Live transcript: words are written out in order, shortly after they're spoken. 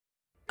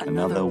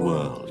Another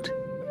world,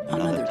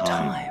 another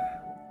time.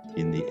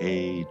 In the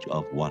age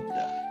of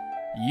wonder.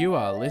 You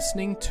are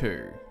listening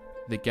to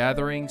The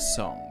Gathering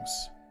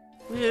Songs.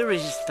 Where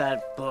is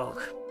that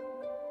book?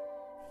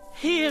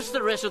 Here's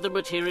the rest of the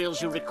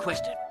materials you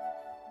requested.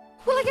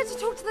 Will I get to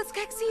talk to the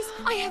Skeksis?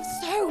 I have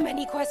so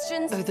many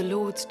questions. Oh, the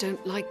lords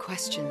don't like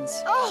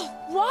questions. Oh,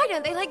 why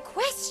don't they like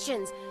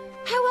questions?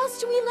 How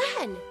else do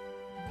we learn?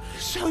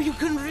 So you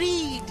can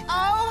read.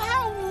 Oh,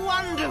 how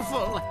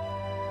wonderful!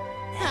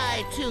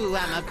 I, too,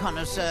 am a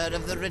connoisseur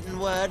of the written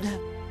word.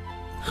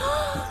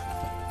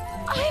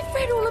 I've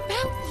read all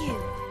about you.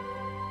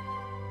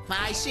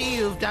 I see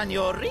you've done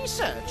your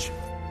research.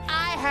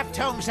 I have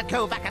tomes that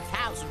go back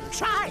 1,000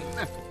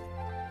 times.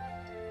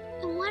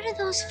 And what are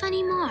those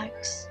funny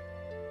marks?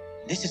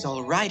 This is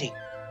all writing.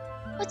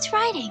 What's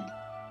writing?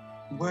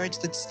 Words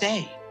that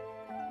stay.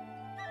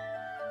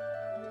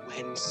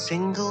 When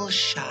single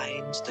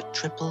shines the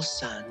triple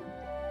sun,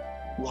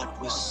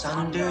 what was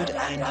sundered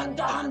and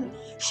undone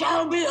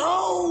shall be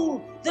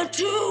whole, the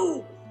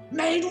two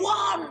made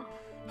one.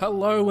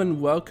 Hello and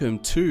welcome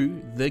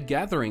to The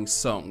Gathering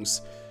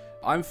Songs.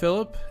 I'm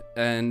Philip,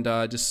 and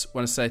I just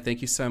want to say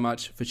thank you so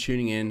much for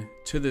tuning in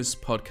to this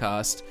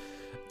podcast.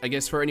 I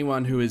guess for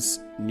anyone who is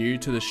new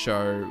to the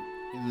show,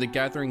 The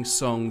Gathering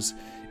Songs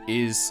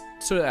is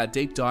sort of our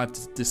deep dive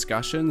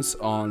discussions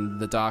on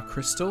the Dark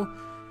Crystal.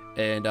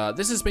 And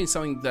this has been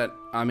something that,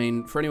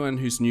 for anyone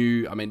who's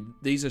new,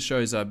 these are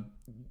shows I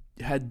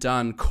had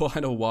done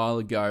quite a while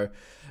ago,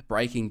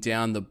 breaking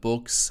down the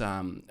books.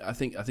 I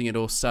think it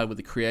all started with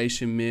the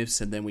creation myths,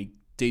 and then we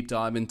deep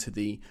dive into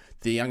the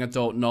young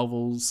adult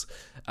novels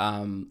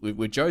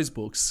with Joe's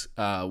books,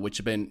 which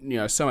have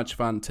been so much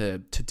fun to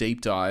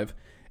deep dive.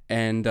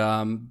 And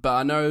but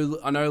I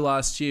know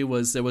last year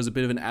there was a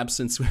bit of an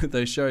absence with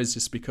those shows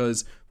just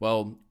because,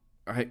 well,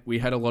 we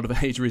had a lot of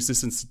Age of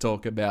Resistance to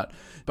talk about.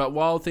 But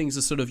while things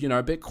are sort of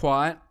a bit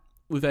quiet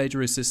with Age of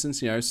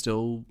Resistance,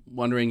 still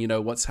wondering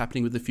what's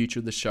happening with the future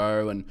of the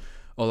show and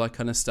all that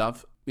kind of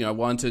stuff.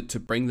 Wanted to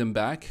bring them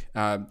back.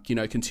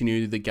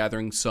 Continue the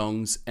Gathering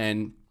Songs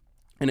and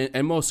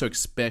more so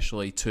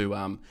especially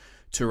to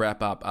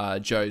wrap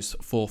up Joe's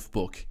fourth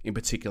book in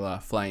particular,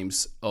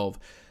 Flames of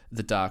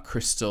the Dark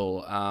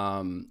Crystal,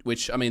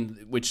 which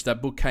that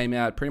book came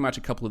out pretty much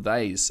a couple of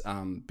days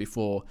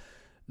before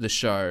the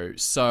show.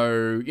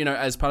 So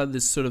as part of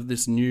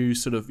this new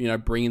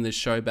bringing this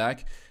show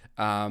back,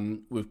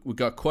 we've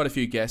got quite a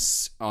few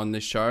guests on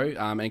this show,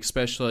 and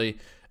especially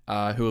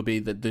who will be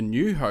the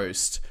new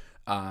host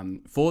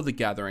for the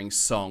Gathering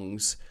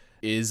Songs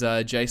is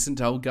Jason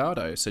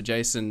Delgado. So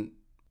Jason,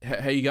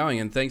 how are you going?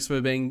 And thanks for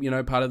being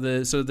part of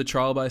the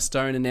Trial by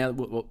Stone, and now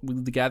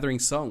with the Gathering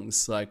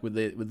Songs, like with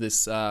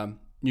this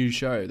new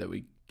show that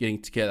we're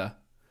getting together.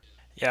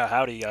 Yeah,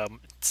 howdy.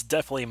 It's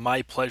definitely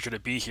my pleasure to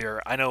be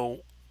here. I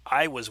know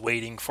I was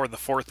waiting for the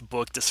fourth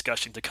book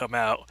discussion to come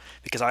out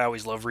because I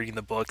always love reading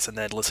the books and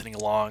then listening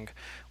along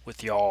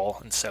with y'all,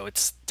 and so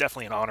it's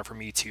definitely an honor for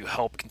me to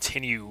help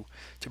continue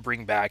to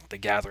bring back the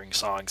Gathering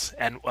Songs.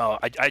 And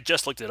I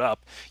just looked it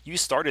up. You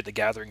started the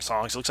Gathering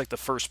Songs. It looks like the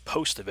first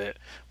post of it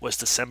was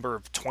December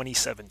of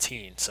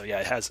 2017. So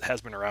yeah, it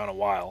has been around a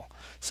while.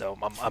 So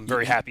I'm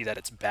very happy that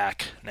it's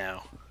back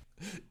now.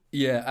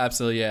 Yeah,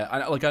 absolutely. Yeah, I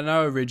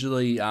know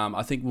originally,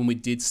 I think when we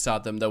did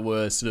start them, they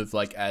were sort of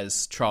like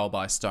as Trial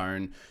by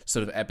Stone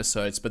sort of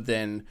episodes, but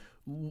then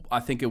I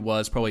think it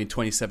was probably in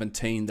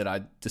 2017 that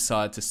I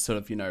decided to sort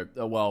of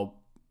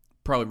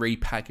probably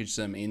repackage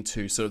them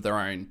into sort of their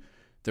own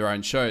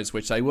shows,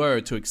 which they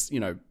were to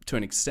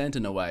an extent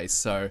in a way.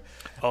 So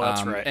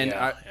that's right. And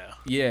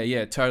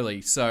yeah, totally.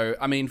 So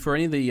for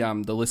any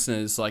of the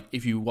listeners, like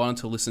if you want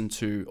to listen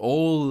to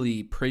all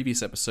the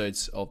previous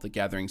episodes of the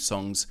Gathering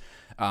Songs,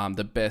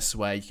 the best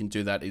way you can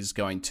do that is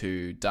going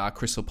to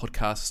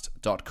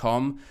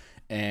darkcrystalpodcast.com.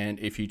 And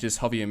if you just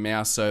hover your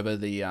mouse over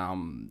the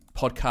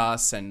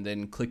podcasts and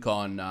then click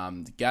on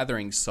the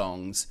Gathering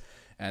Songs,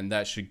 and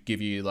that should give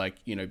you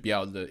be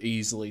able to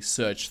easily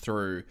search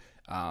through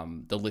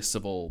the list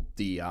of all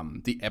the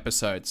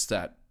episodes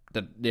that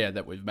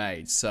we've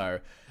made. So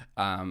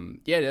so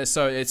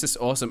it's just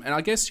awesome. And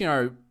I guess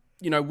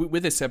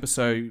with this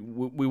episode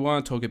we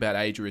want to talk about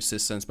Age of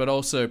Resistance, but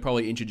also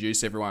probably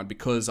introduce everyone,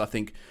 because I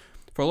think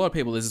for a lot of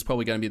people, this is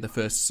probably going to be the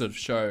first sort of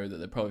show that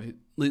they probably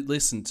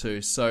listen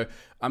to. So,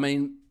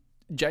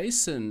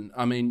 Jason,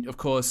 of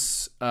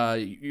course,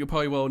 you're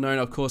probably well known,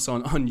 of course,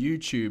 on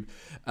YouTube.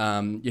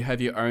 You have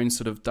your own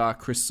sort of Dark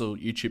Crystal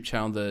YouTube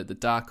channel, the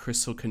Dark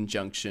Crystal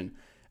Conjunction.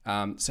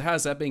 So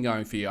how's that been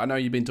going for you? I know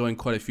you've been doing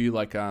quite a few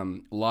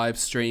live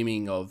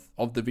streaming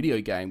of the video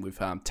game with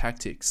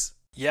Tactics.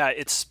 Yeah,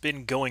 it's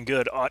been going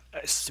good.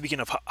 Speaking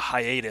of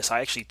hiatus,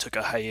 I actually took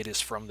a hiatus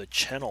from the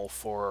channel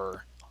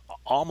for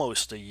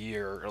almost a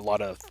year. A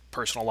lot of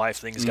personal life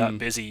things got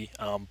busy,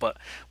 but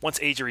once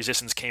Age of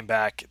Resistance came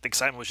back, the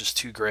excitement was just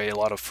too great. A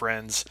lot of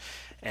friends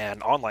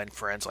and online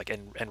friends, like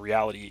and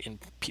reality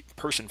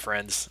in-person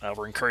friends,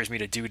 were encouraging me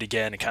to do it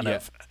again and kind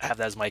of have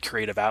that as my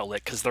creative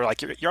outlet, because they're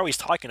like, you're always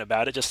talking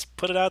about it, just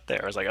put it out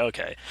there. I was like,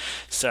 okay.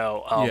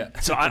 So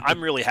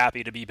I'm really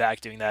happy to be back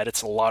doing that.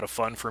 It's a lot of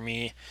fun for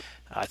me.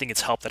 I think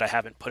it's helped that I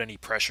haven't put any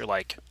pressure,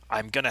 like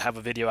I'm going to have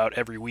a video out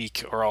every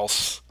week or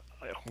else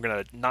I'm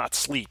going to not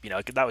sleep,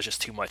 that was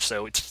just too much.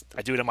 So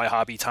I do it in my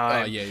hobby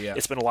time.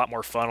 It's been a lot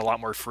more fun, a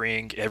lot more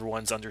freeing.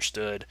 Everyone's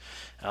understood.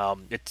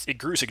 It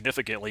grew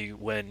significantly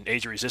when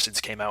Age of Resistance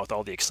came out with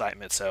all the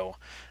excitement. So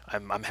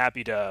I'm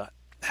happy to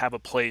have a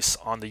place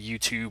on the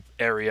YouTube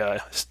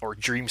area, or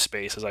Dream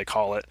Space as I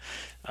call it,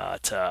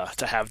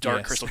 to have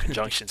Dark Crystal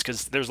Conjunctions,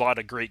 because there's a lot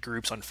of great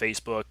groups on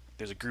Facebook.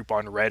 There's a group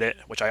on Reddit,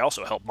 which I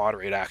also help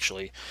moderate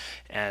actually,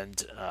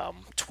 and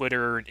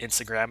Twitter,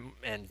 Instagram,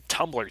 and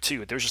Tumblr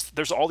too.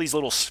 There's all these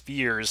little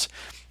spheres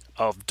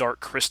of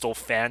Dark Crystal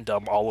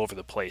fandom all over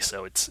the place.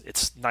 So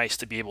it's nice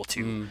to be able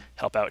to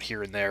help out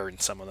here and there in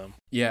some of them.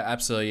 Yeah,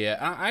 absolutely. Yeah,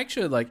 I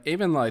actually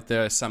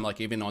there are some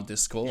even on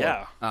Discord,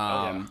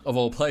 of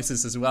all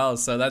places as well.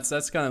 So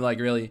that's kind of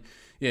really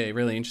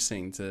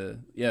interesting to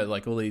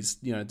all these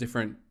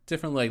different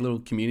little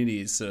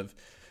communities sort of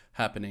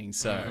happening.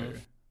 So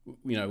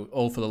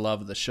all for the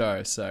love of the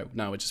show. So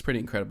no, which is pretty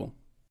incredible.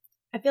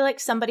 I feel like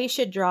somebody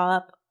should draw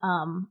up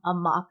a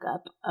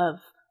mock-up of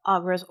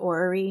Aughra's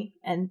orrery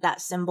and that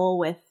symbol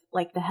with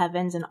the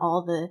heavens and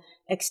all the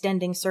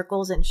extending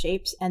circles and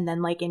shapes, and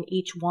then in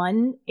each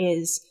one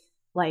is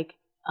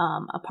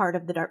a part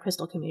of the Dark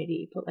Crystal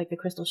community. You put the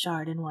Crystal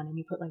Shard in one, and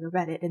you put a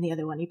Reddit in the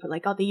other one. You put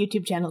all the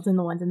YouTube channels in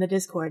the ones in the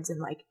Discords,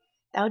 and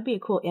that would be a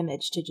cool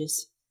image to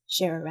just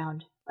share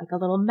around, a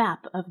little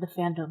map of the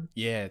fandom.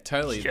 Yeah,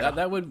 totally. Yeah.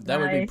 That would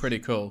be pretty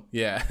cool.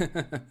 Yeah.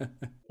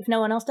 If no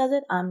one else does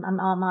it, I'm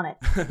on it.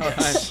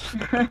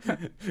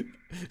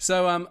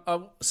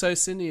 So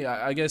Cindy,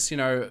 I guess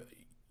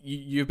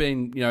you've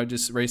been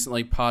just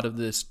recently part of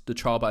the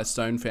Trial by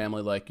Stone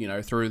family,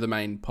 through the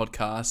main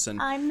podcast, and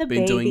I'm the been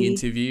baby. Doing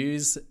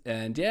interviews,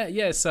 and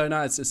so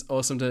no, it's just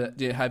awesome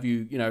to have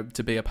you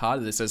to be a part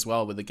of this as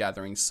well with the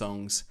Gathering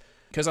Songs.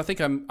 Because I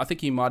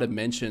think you might have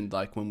mentioned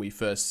when we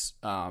first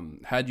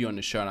had you on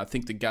the show, and I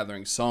think the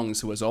Gathering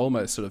Songs was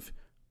almost sort of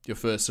your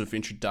first sort of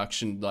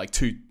introduction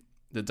to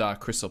the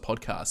Dark Crystal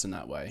podcast in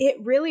that way. It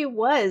really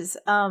was.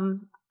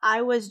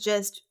 I was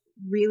just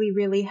really,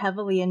 really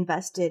heavily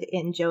invested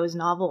in Joe's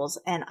novels,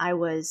 and I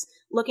was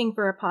looking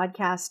for a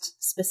podcast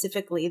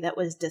specifically that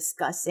was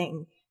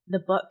discussing the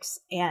books,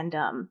 and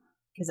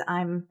because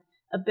I'm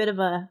a bit of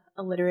a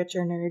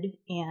literature nerd,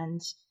 and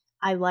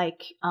I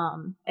like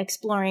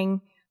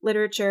exploring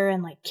literature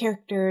and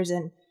characters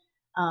and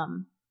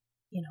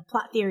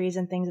plot theories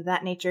and things of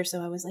that nature.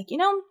 So I was like,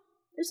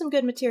 there's some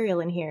good material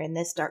in here in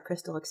this Dark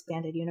Crystal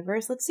expanded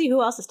universe. Let's see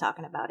who else is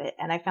talking about it.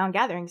 And I found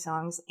Gathering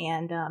Songs,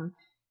 and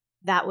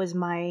that was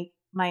my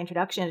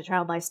introduction to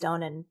Trial by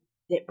Stone, and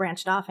it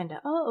branched off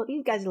into, oh,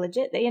 these guys are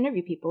legit. They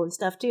interview people and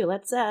stuff too.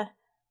 Let's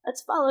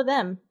follow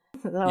them.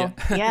 So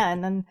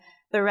and then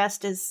the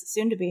rest is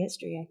soon to be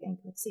history, I think.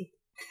 Let's see.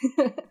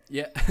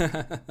 Yeah,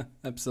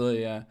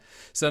 absolutely. Yeah.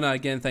 So no,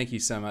 again, thank you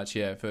so much.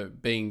 Yeah, for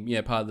being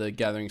part of the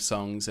Gathering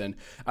Songs, and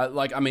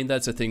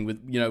that's the thing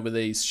with with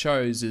these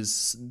shows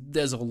is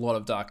there's a lot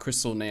of Dark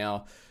Crystal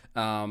now,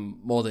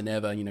 more than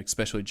ever.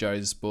 Especially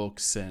Joe's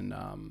books, and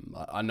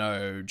I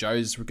know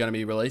Joe's going to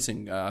be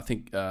releasing. I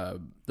think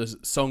the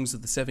songs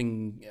of the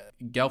 7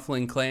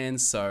 Gelfling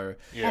clans. So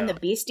and the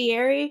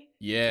Bestiary.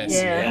 Yes.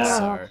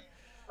 Yeah.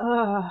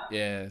 No.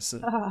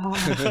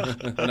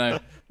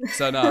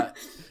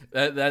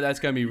 That's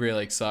going to be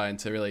really exciting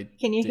to really.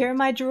 Can you hear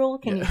my drool?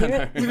 Can you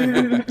hear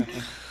it?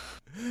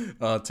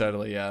 Oh,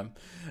 totally, yeah.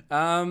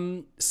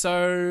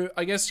 So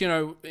I guess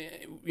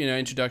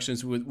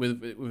introductions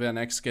with our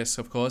next guest,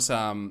 of course,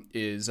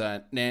 is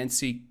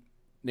Nancy.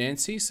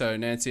 So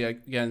Nancy,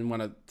 again,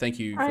 want to thank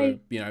you for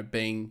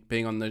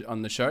being on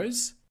the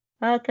shows.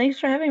 Thanks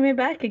for having me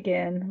back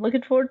again.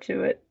 Looking forward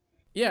to it.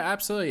 Yeah,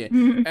 absolutely.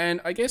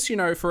 And I guess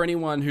for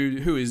anyone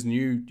who is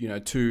new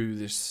to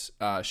this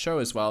show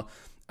as well.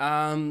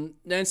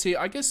 Nancy,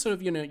 I guess sort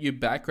of, your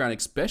background,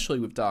 especially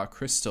with Dark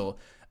Crystal,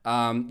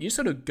 you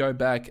sort of go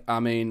back,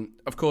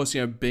 of course,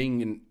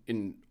 being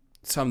in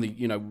some of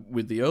the,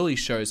 with the early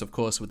shows, of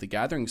course, with the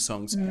Gathering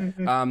Songs,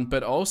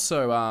 but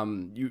also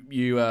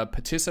you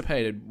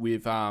participated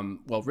with,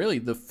 really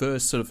the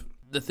first sort of,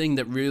 the thing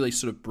that really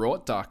sort of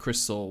brought Dark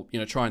Crystal,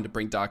 trying to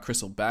bring Dark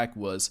Crystal back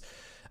was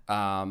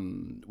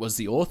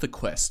the author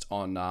quest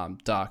on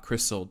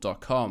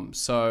darkcrystal.com.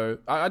 So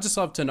I just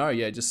love to know,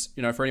 just,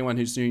 for anyone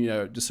who's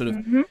new, just sort of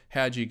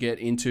how'd you get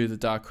into the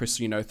Dark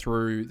Crystal,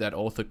 through that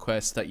author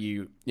quest that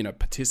you,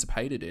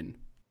 participated in?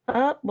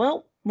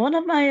 Well, one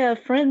of my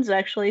friends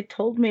actually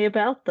told me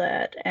about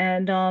that,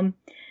 and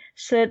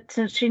said,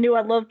 since she knew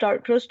I loved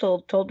Dark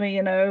Crystal, told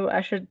me,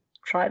 I should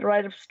try to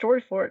write a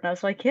story for it. And I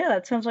was like, yeah,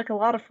 that sounds like a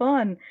lot of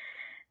fun.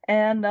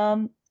 And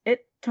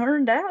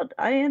turned out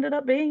I ended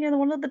up being in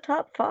one of the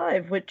top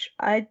 5, which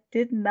I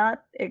did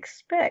not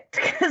expect,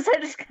 because I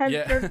just kind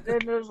of turned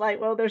it and was like,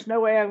 well, there's no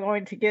way I'm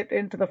going to get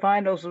into the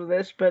finals of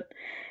this, but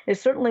it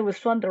certainly was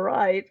fun to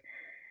write.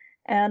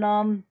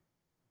 And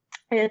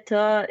it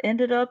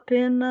ended up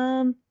in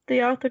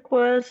the Arthur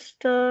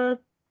Quest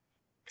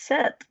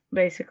set,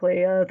 basically.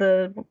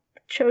 The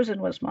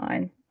Chosen was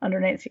mine, under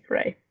Nancy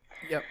Gray.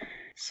 Yep.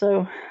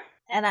 So...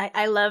 And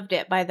I loved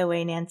it, by the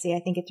way, Nancy.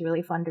 I think it's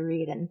really fun to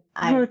read. And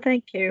oh,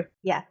 thank you.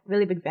 Yeah,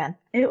 really big fan.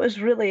 It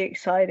was really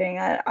exciting.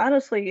 I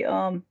honestly,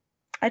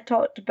 I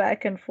talked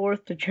back and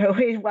forth to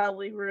Joey while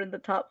we were in the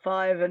top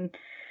 5. And,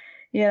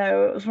 you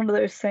know, it was one of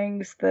those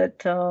things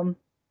that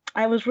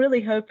I was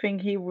really hoping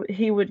he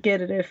would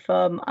get it if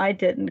I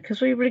didn't. Because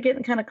we were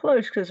getting kind of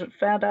close, because we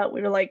found out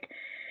we were, like,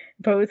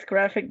 both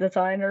graphic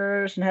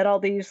designers and had all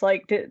these,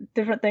 like,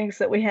 different things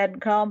that we had in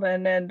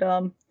common.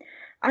 And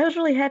I was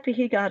really happy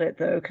he got it,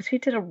 though, because he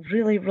did a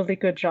really, really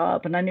good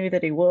job, and I knew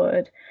that he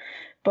would.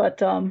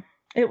 But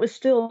it was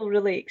still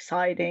really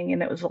exciting,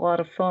 and it was a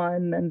lot of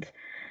fun, and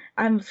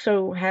I'm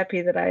so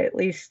happy that I at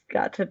least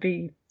got to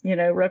be, you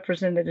know,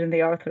 represented in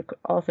the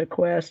Arthur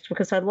Quest,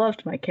 because I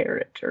loved my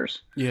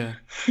characters. Yeah.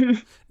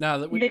 Now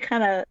that you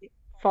kind of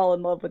fall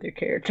in love with your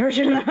characters,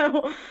 you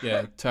know?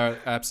 Yeah,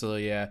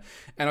 absolutely, yeah.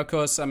 And, of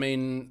course, I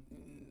mean,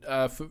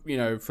 for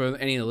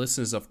any of the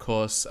listeners, of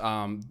course,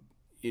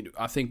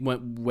 I think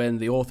when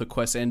the Author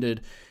Quest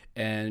ended,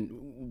 and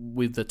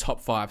with the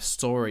top 5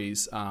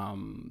 stories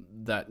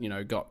that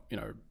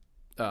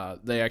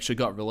they actually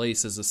got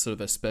released as a sort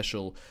of a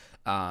special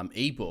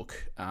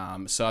ebook.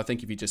 So I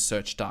think if you just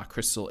search Dark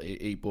Crystal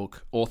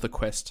ebook Author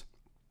Quest,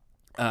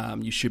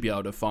 you should be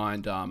able to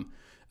find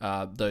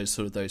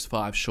those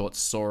 5 short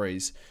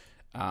stories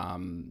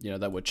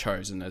that were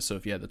chosen as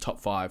sort of the top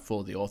 5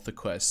 for the Author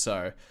Quest.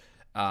 So.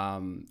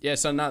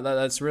 So no,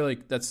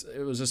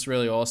 it was just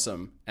really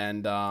awesome,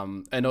 and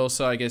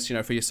also I guess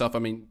for yourself, I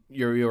mean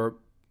you're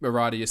a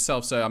writer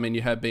yourself, so I mean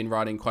you have been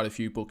writing quite a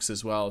few books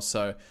as well,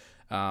 so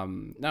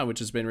which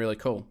has been really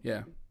cool.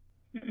 Yeah.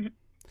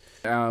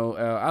 Our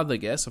other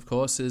guest, of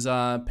course, is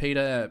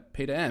Peter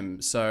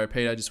M. So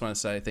Peter, I just want to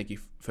say thank you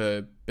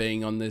for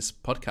being on this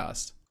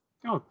podcast.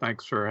 Oh,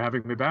 thanks for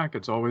having me back.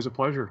 It's always a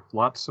pleasure.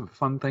 Lots of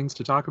fun things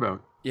to talk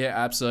about. Yeah,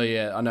 absolutely.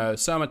 Yeah, I know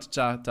so much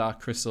Dark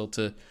Crystal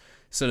to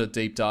sort of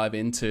deep dive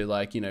into,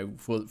 like,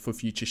 for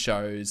future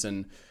shows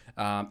and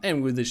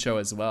with the show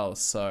as well.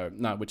 So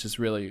no, which is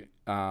really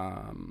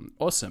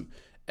awesome.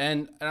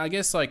 And I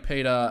guess, like,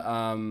 Peter,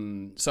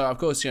 so of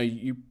course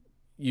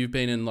you've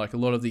been in, like, a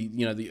lot of the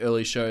the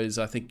early shows.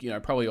 I think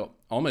probably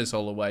almost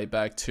all the way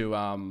back to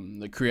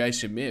the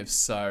Creation Myths.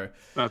 So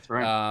that's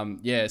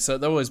right. So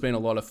they've always been a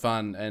lot of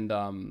fun, and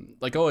I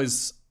think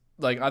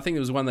it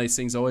was one of those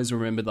things I always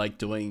remembered, like,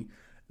 doing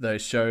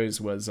those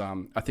shows was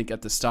I think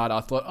at the start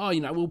I thought,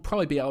 we'll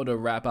probably be able to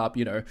wrap up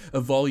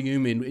a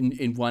volume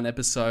in one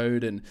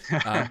episode and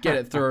get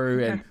it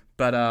through,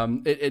 but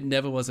it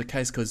never was the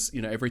case, because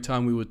every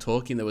time we were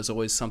talking there was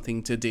always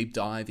something to deep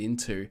dive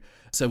into,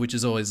 so which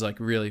is always, like,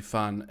 really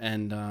fun.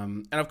 And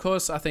of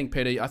course I think,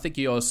 Peter,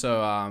 you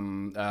also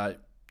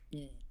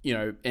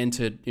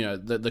entered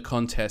the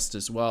contest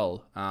as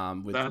well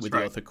with right.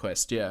 The Author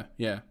Quest. Yeah,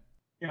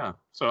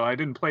 so I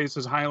didn't place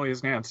as highly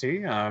as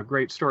Nancy.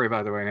 Great story,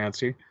 by the way,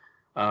 Nancy.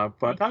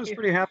 But I was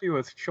pretty happy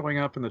with showing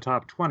up in the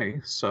top 20,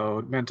 so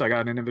it meant I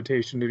got an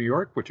invitation to New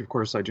York, which of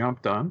course I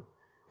jumped on,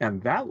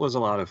 and that was a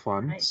lot of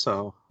fun. Nice.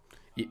 So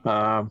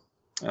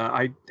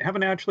I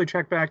haven't actually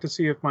checked back to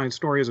see if my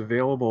story is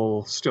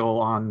available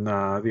still on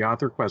the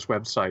Author Quest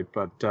website,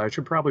 but I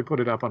should probably put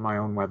it up on my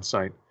own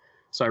website.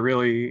 So I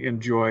really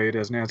enjoyed,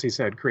 as Nancy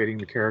said, creating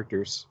the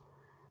characters.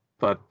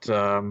 But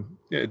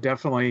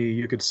definitely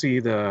you could see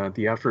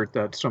the effort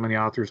that so many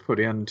authors put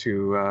in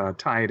to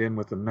tie it in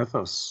with the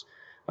mythos,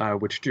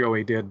 which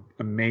Joey did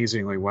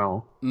amazingly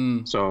well.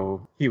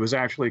 So he was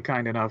actually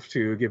kind enough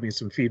to give me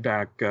some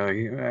feedback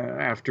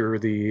after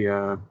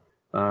the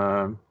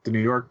New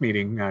York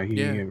meeting.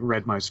 He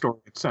read my story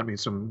and sent me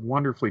some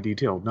wonderfully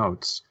detailed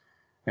notes.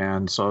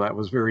 And so that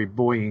was very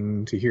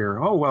buoying to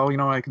hear. Oh, well,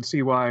 I can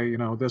see why,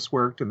 this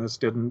worked and this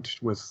didn't,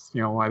 with,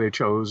 why they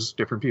chose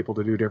different people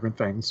to do different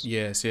things.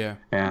 Yes, yeah.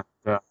 And,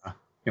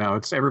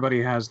 it's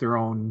everybody has their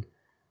own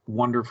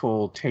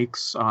wonderful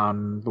takes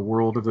on the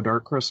world of the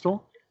Dark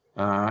Crystal.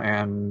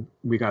 And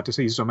we got to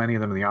see so many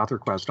of them in the Author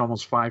Quest,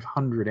 almost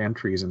 500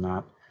 entries in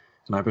that.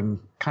 And I've been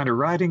kind of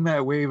riding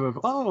that wave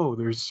of,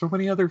 there's so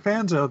many other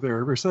fans out there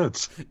ever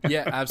since.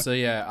 Yeah,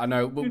 absolutely. Yeah, I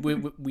know.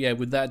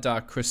 With that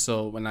Dark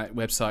Crystal, when that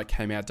website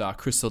came out,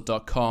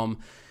 darkcrystal.com,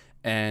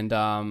 and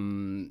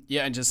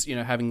and just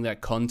having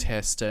that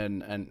contest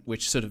and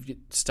which sort of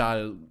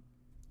started.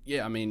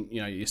 Yeah, I mean,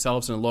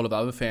 yourselves and a lot of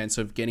other fans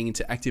sort of getting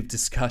into active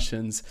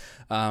discussions,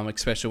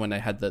 especially when they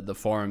had the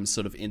forums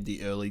sort of in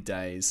the early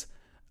days.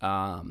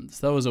 So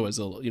that was always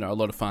a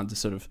lot of fun to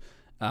sort of.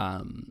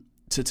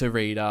 To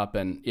read up,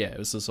 and it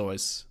was just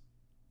always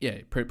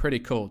pretty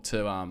cool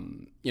to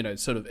it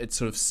sort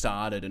of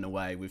started in a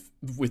way with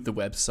the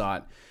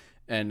website,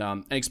 and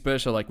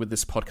especially like with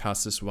this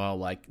podcast as well,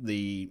 like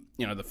the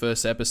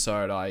first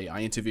episode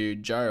I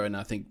interviewed Joe, and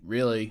I think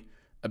really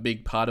a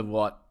big part of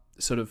what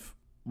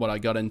I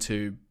got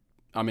into,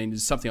 I mean,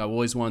 it's something I've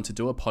always wanted to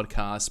do a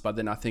podcast, but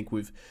then I think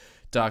with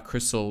Dark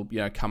Crystal,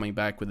 coming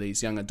back with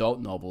these young adult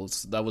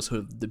novels, that was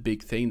sort of the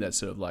big thing that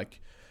sort of like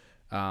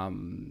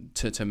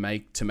to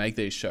make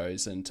these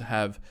shows, and to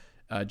have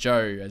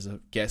Joe as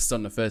a guest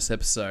on the first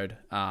episode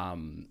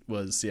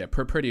was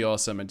pretty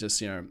awesome, and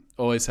just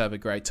always have a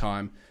great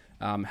time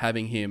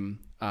having him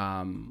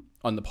on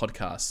the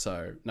podcast.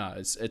 So no,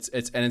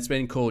 it's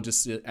been cool,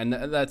 just, and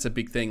that's a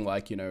big thing.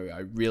 Like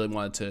I really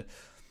wanted to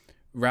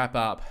wrap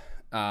up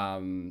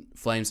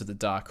Flames of the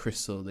Dark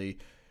Crystal, the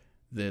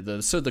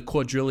sort of the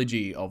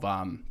quadrilogy of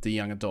the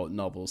young adult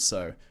novels.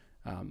 So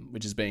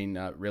which has been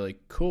really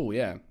cool,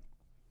 yeah.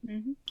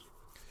 Mm-hmm.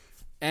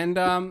 And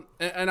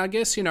I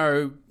guess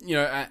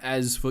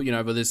as for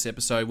for this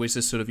episode, we're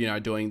just sort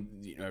of doing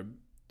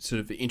sort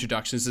of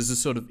introductions. This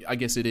is sort of, I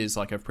guess it is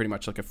like pretty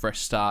much like a fresh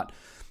start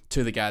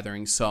to the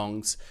Gathering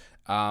songs.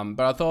 But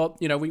I thought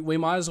we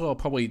might as well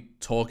probably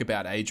talk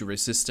about Age of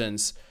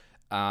Resistance.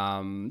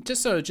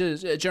 Just sort of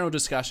just a general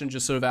discussion,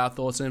 just sort of our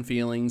thoughts and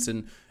feelings,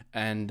 and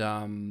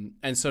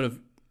sort of,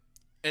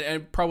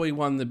 and probably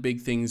one of the big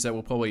things that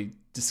we'll probably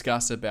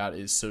discuss about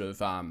is sort of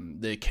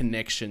the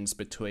connections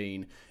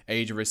between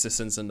Age of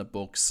Resistance and the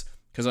books,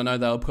 because I know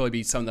that'll probably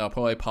be something that'll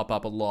probably pop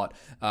up a lot.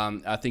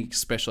 I think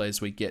especially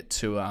as we get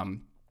to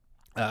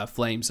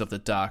Flames of the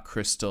Dark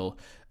Crystal.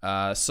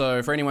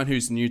 So for anyone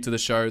who's new to the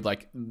show,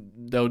 like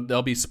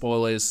there'll be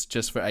spoilers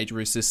just for Age of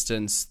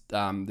Resistance,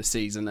 the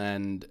season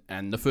and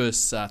the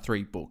first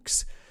 3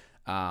 books.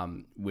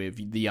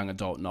 With the young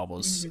adult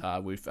novels,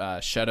 with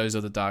Shadows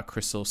of the Dark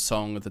Crystal,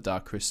 Song of the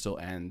Dark Crystal,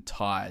 and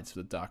Tides of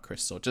the Dark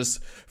Crystal.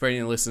 Just for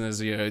any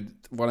listeners,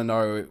 want to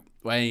know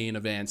way in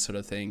advance sort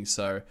of thing.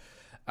 So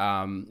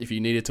if you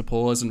needed to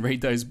pause and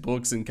read those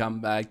books and come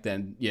back,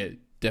 then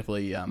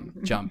definitely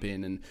jump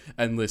in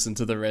and listen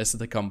to the rest of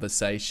the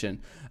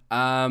conversation.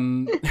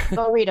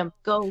 Go read them.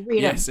 Go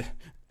read them.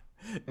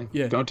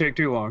 Yeah. Don't take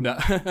too long. No.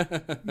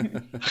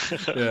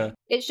 Yeah.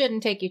 It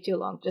shouldn't take you too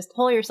long. Just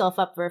hold yourself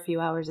up for a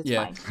few hours. It's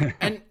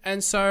fine.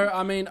 And so,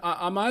 I mean,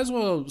 I might as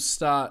well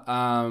start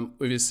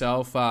with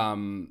yourself,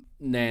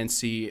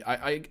 Nancy.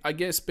 I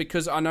guess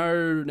because I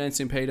know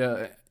Nancy and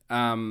Peter,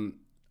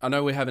 I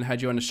know we haven't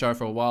had you on the show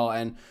for a while,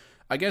 and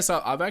I guess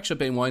I've actually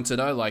been wanting to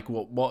know, like,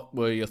 what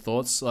were your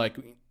thoughts, like,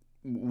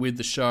 with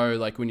the show,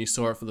 like, when you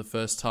saw it for the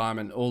first time,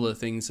 and all the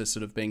things that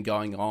sort of been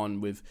going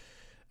on with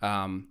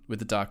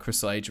the Dark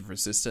Crystal Age of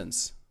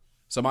Resistance.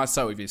 So I might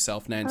start with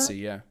yourself, Nancy.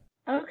 Yeah.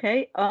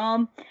 Okay.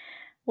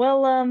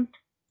 Well,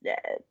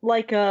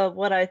 like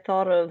what I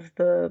thought of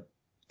the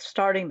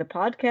starting the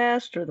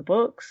podcast or the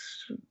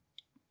books.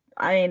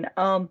 I mean,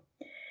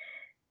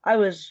 I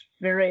was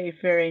very,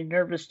 very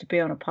nervous to be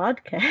on a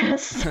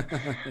podcast.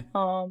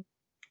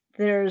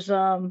 There's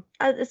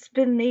it's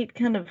been neat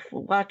kind of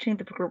watching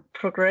the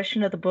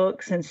progression of the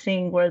books and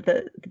seeing where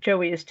the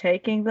Joey is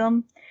taking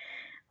them.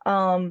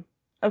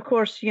 Of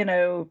course,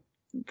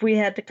 we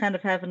had to kind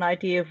of have an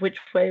idea of which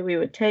way we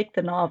would take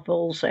the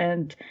novels,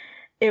 and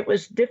it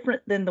was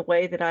different than the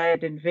way that I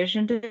had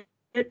envisioned it,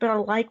 but I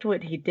liked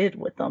what he did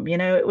with them.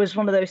 It was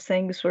one of those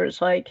things where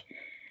it's like,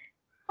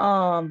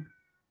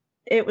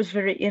 it was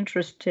very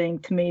interesting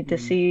to me to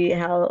see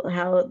how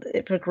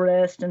it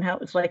progressed and how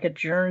it was like a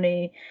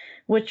journey,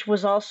 which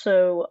was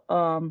also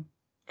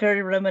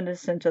very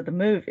reminiscent of the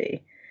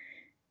movie.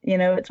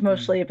 It's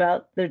mostly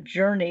about the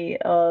journey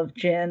of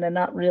Jen and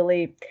not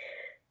really...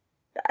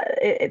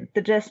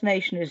 the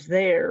destination is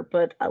there,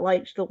 but I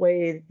liked the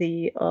way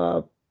the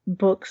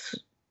books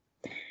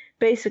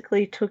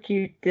basically took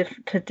you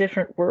to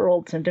different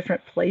worlds and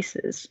different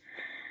places,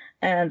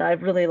 and I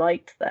really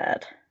liked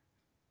that.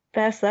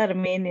 Past that, I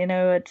mean,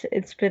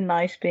 it's been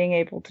nice being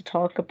able to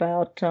talk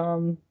about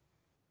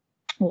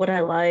what I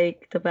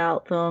liked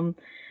about them,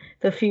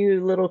 the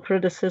few little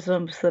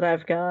criticisms that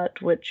I've got,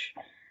 which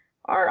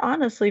are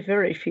honestly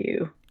very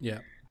few. Yeah.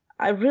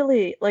 I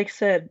really, like I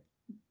said,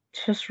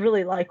 just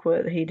really like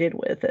what he did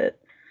with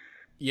it.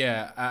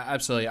 Yeah,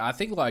 absolutely. I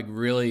think like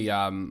really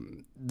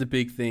the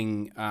big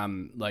thing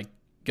like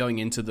going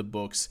into the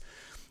books,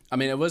 I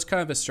mean, it was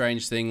kind of a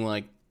strange thing.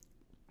 Like,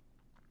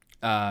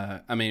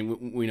 I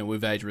mean,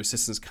 with Age of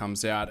Resistance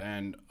comes out,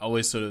 and I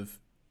was sort of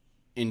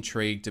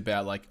intrigued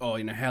about like,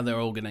 how they're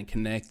all going to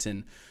connect,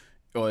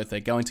 or if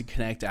they're going to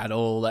connect at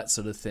all, that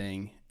sort of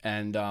thing.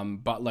 And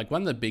but like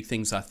one of the big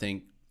things I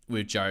think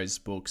with Joe's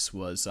books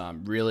was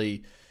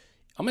really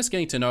almost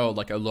getting to know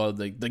like a lot of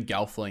the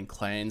Gelfling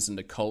clans and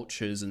the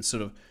cultures and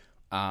sort of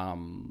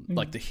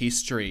like the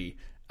history.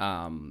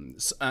 I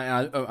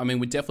mean,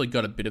 we definitely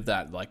got a bit of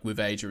that like with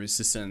Age of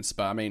Resistance,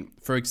 but I mean,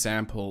 for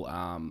example,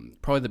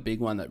 probably the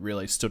big one that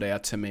really stood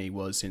out to me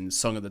was in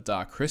Song of the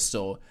Dark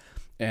Crystal,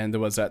 and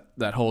there was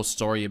that whole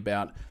story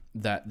about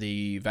that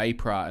the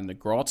Vapra and the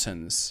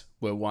Grottons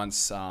were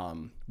once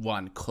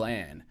one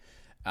clan,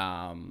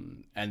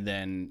 and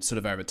then sort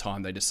of over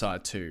time they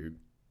decided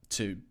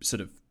to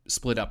sort of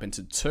split up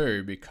into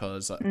two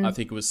because I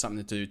think it was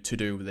something to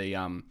do with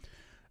the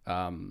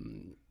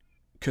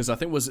because I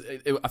think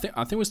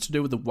it was to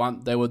do with the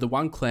one, they were the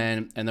one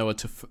clan, and they were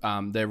to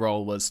their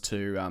role was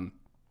to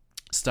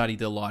study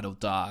the light or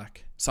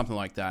dark, something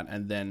like that,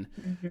 and then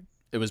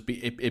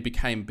it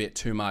became a bit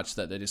too much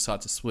that they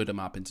decided to split them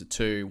up into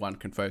two. One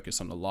can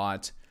focus on the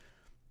light,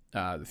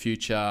 the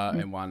future,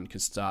 and one can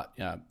start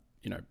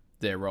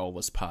their role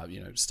was part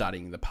of,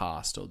 studying the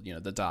past or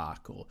the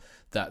dark or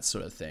that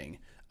sort of thing.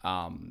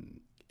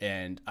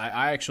 And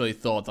I actually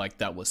thought like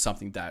that was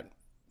something that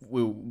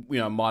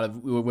we might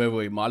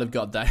have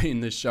got that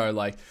in the show.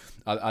 Like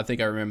I think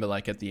I remember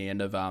like at the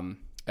end of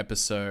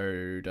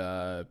episode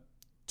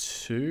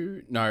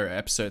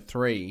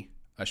 3,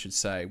 I should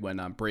say,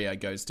 when Bria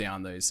goes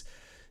down those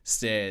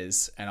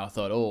stairs, and I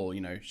thought,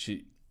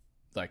 she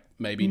like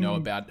maybe know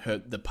about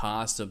the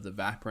past of the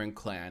Vaporin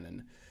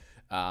clan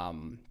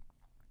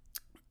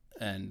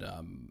and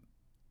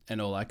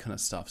all that kind of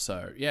stuff.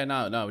 So yeah,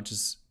 no, which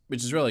is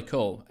really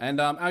cool.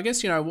 And I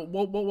guess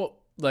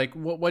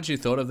what you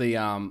thought of the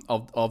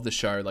of the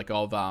show, like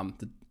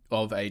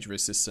of Age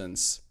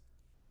Resistance?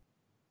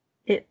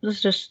 It was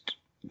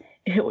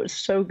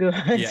so good.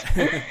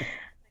 Yeah.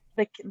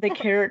 the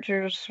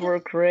characters were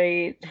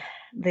great.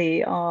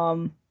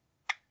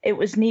 It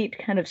was neat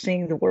kind of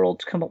seeing the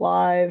worlds come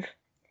alive,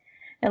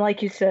 and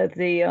like you said,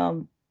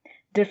 the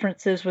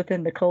differences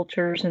within the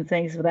cultures and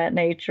things of that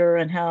nature,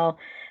 and how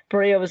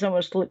Bria was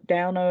almost looked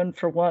down on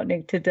for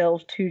wanting to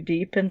delve too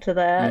deep into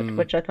that,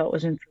 which I thought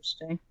was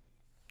interesting.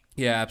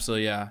 Yeah,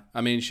 absolutely. Yeah, I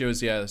mean, she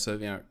was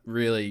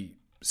really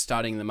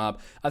starting them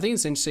up. I think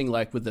it's interesting,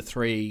 like with the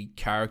three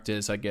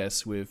characters, I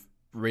guess, with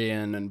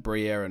Rian and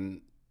Bria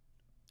and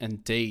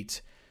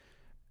Deet,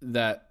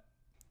 that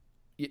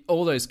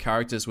all those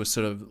characters were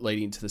sort of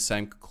leading to the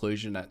same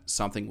conclusion that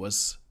something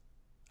was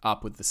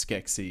up with the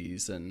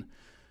Skeksis, and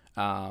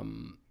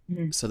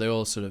so they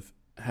all sort of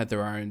had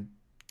their own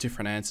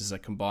different answers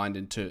that combined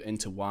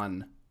into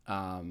one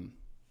in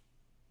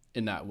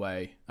that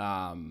way.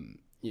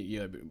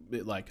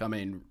 Like, I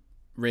mean,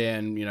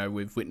 Rian,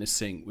 we've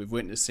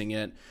witnessing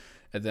it,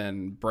 and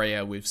then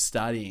Bria with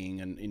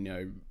studying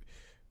and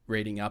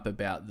reading up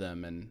about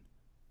them and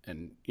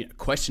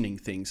questioning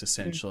things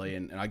essentially,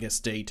 and I guess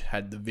Deet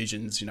had the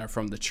visions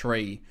from the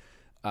tree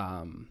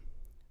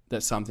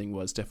that something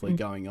was definitely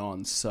going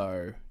on.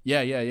 So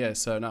yeah.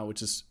 So no,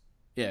 which is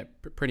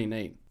pretty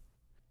neat.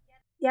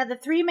 Yeah, the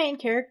three main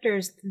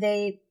characters,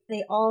 they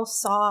all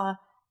saw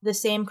the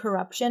same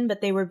corruption,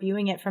 but they were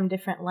viewing it from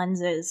different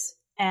lenses.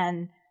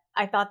 And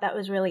I thought that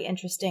was really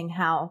interesting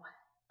how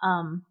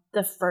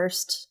the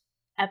first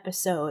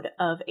episode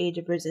of Age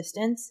of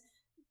Resistance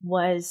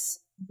was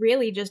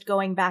really just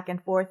going back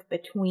and forth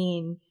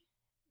between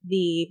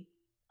the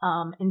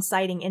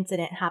inciting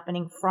incident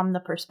happening from the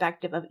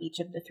perspective of each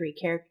of the three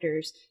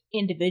characters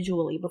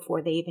individually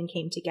before they even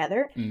came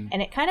together.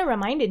 And it kind of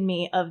reminded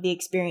me of the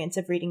experience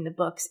of reading the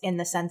books in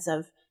the sense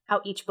of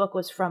how each book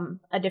was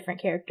from a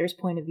different character's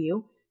point of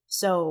view.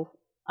 So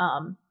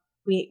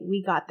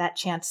we got that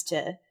chance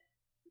to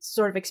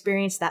sort of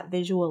experience that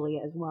visually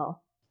as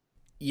well.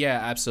 Yeah,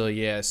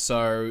 absolutely. Yeah.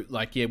 So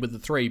with the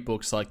three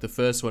books, like the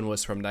first one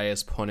was from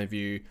Naya's point of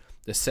view,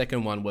 the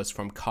second one was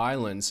from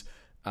Kylan's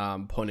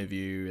point of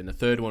view, and the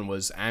third one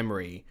was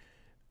Amri,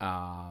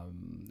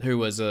 who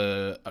was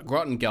a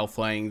Groton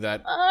Gelfling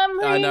that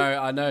I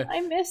know.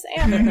 I miss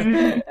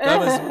Amri.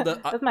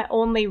 that was my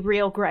only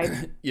real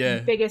gripe. Yeah.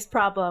 Biggest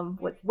problem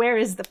with where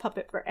is the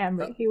puppet for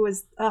Amri? He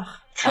was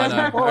I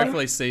know.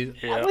 Hopefully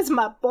that was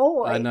my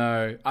boy. I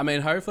know. I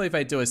mean, hopefully if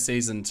they do a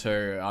season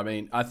 2, I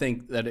mean, I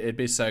think that it'd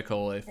be so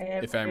cool if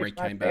Amri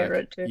came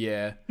back. Too.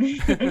 Yeah.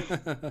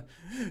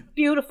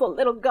 Beautiful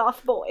little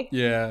goth boy.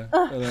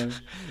 Yeah.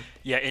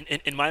 Yeah,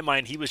 in my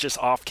mind, he was just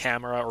off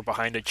camera or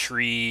behind a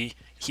tree.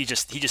 He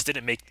just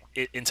didn't make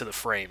it into the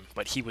frame,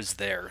 but he was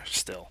there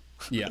still.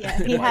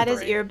 Yeah, he had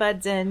his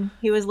earbuds in.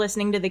 He was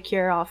listening to The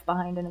Cure off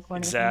behind in a corner.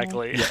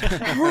 Exactly.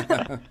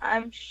 Yeah.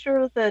 I'm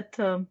sure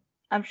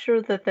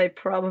that they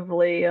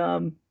probably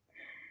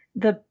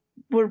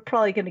we're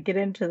probably going to get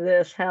into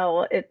this,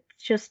 how it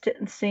just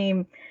didn't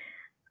seem,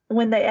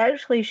 when they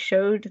actually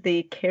showed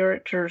the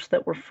characters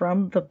that were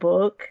from the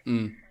book,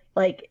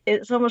 like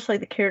it's almost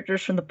like the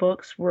characters from the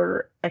books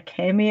were a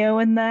cameo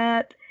in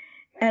that.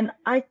 And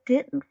I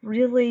didn't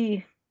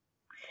really,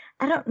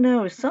 I don't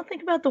know, something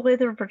about the way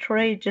they were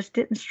portrayed just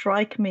didn't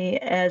strike me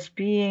as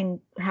being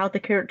how the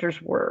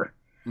characters were.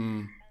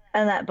 And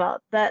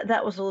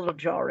that was a little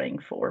jarring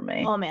for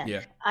me. Oh man,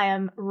 yeah. I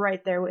am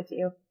right there with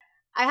you.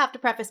 I have to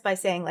preface by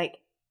saying, like,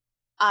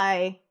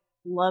 I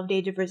loved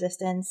Age of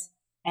Resistance,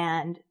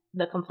 and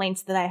the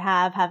complaints that I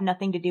have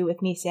nothing to do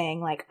with me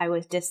saying, like, I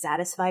was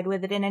dissatisfied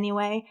with it in any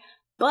way.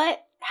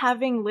 But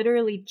having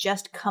literally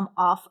just come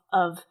off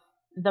of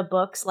the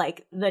books,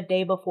 like, the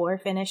day before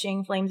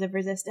finishing Flames of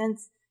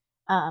Resistance,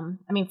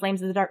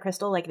 Flames of the Dark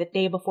Crystal, like, the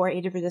day before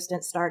Age of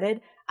Resistance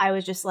started, I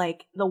was just,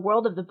 like, the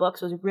world of the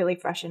books was really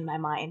fresh in my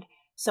mind.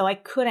 So I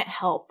couldn't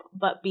help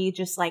but be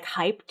just, like,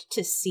 hyped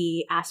to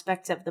see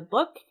aspects of the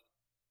book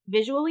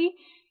visually.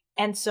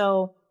 And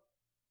so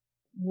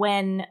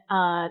when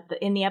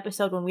in the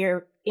episode when we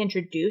were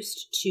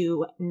introduced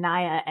to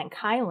Naya and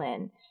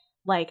Kylan,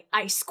 like,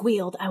 I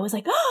squealed. I was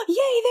like, oh,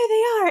 yay, there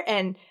they are.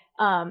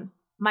 And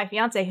my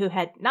fiance, who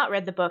had not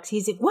read the books,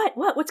 he's like,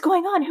 what's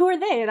going on? Who are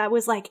they? And I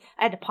was like,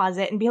 I had to pause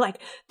it and be like,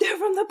 they're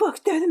from the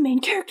books. They're the main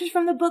characters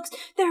from the books.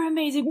 They're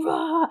amazing.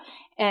 Rah!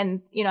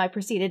 And, I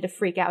proceeded to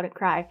freak out and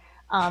cry.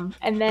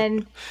 And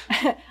then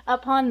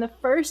upon the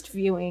first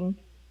viewing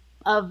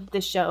of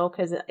the show,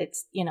 because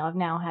it's, I've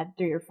now had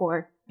 3 or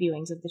 4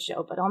 viewings of the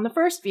show, but on the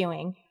first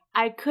viewing,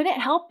 I couldn't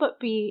help but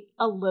be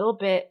a little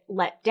bit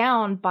let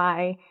down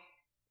by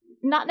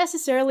not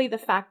necessarily the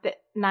fact that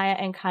Naya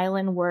and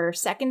Kylan were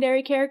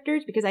secondary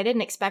characters, because I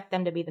didn't expect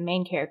them to be the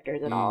main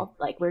characters at all.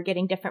 Like, we're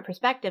getting different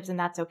perspectives, and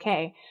that's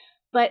okay.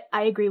 But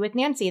I agree with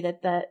Nancy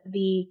that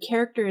the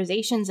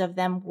characterizations of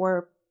them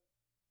were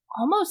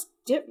almost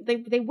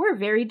they were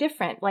very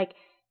different. Like,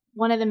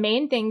 one of the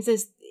main things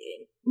is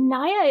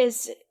Naya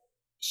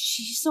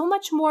she's so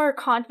much more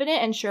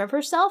confident and sure of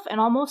herself, and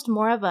almost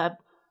more of a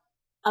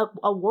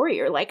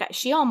warrior. Like,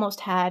 she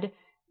almost had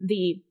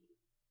the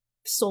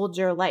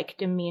soldier-like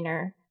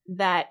demeanor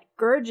that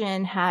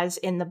Gurjin has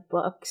in the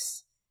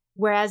books,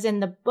 whereas in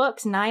the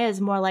books, Naya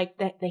is more like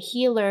the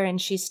healer,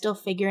 and she's still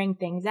figuring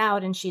things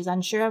out, and she's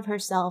unsure of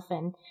herself,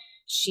 and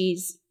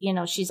she's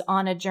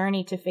on a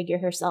journey to figure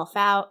herself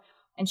out,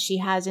 and she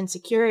has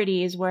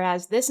insecurities,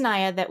 whereas this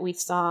Naya that we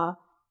saw,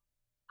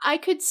 I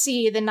could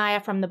see the Naya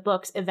from the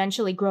books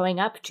eventually growing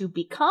up to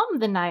become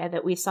the Naya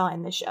that we saw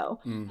in the show.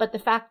 But the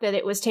fact that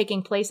it was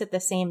taking place at the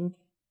same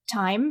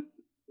time,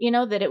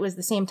 that it was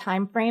the same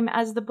time frame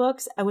as the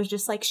books, I was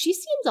just like, she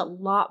seems a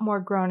lot more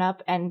grown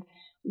up and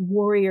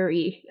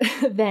warrior-y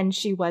than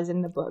she was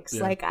in the books.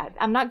 Yeah. Like,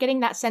 I'm not getting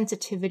that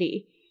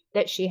sensitivity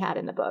that she had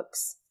in the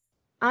books.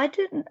 I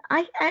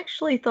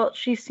actually thought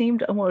she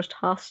seemed almost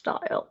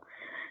hostile.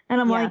 And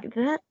I'm like,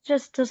 that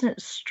just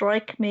doesn't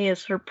strike me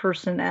as her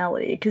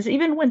personality. Because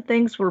even when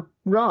things were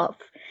rough,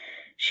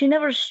 she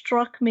never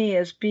struck me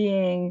as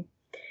being,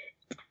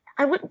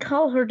 I wouldn't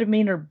call her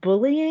demeanor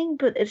bullying,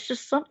 but it's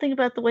just something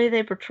about the way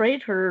they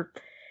portrayed her.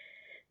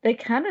 They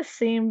kind of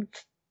seemed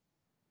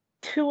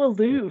too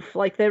aloof.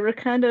 Like, they were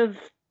kind of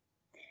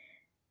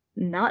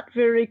not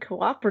very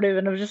cooperative.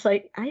 And I was just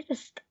like,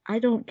 I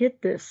don't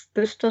get this.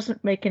 This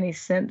doesn't make any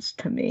sense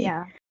to me.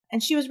 Yeah.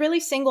 And she was really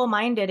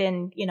single-minded,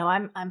 and,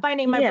 I'm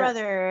finding my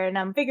brother, and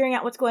I'm figuring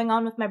out what's going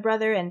on with my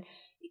brother, and,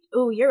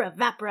 ooh, you're a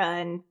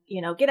Vapra, and,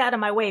 get out of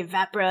my way,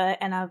 Vapra,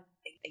 and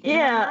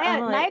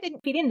Naya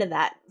didn't feed into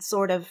that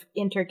sort of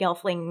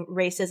inter-Gelfling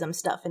racism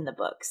stuff in the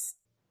books.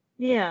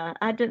 Yeah,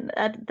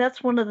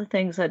 that's one of the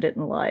things I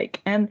didn't like.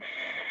 And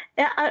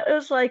it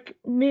was like,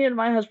 me and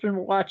my husband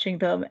were watching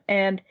them,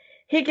 and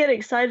he'd get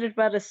excited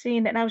about a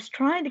scene, and I was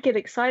trying to get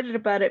excited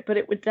about it, but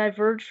it would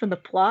diverge from the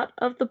plot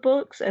of the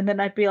books, and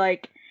then I'd be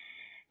like,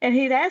 and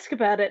he'd ask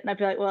about it, and I'd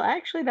be like, well,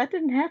 actually, that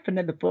didn't happen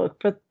in the book,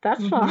 but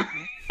that's fine.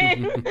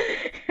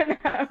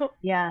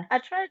 Yeah.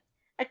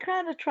 I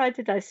kind of tried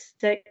to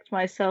dissect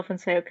myself and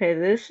say, okay,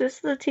 this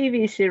is the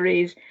TV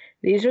series.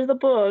 These are the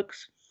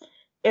books.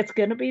 It's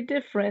going to be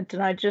different,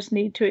 and I just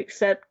need to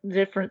accept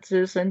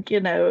differences and,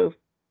 do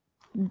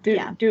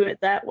it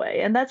that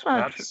way. And that's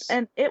why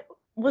and it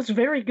was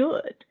very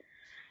good.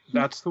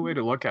 That's the way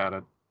to look at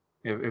it,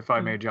 if I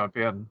may jump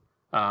in.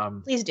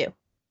 Please do.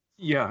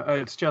 Yeah,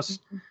 it's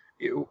just...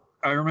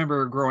 I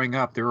remember growing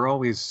up, there were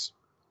always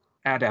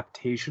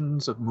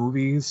adaptations of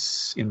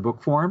movies in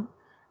book form,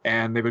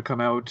 and they would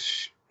come out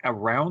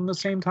around the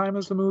same time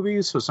as the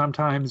movies. So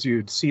sometimes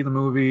you'd see the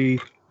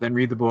movie, then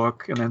read the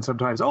book, and then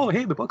sometimes, oh,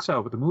 hey, the book's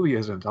out, but the movie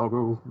isn't. I'll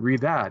go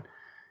read that.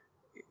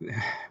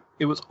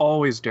 It was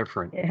always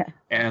different. Yeah.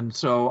 And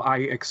so I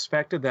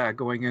expected that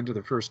going into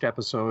the first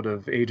episode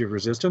of Age of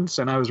Resistance,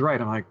 and I was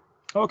right. I'm like,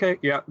 okay,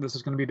 yeah, this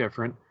is going to be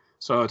different.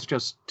 So it's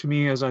just, to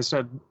me, as I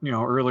said,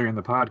 earlier in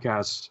the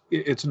podcast,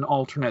 it's an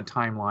alternate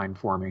timeline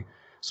for me.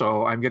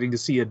 So I'm getting to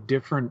see a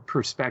different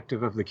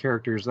perspective of the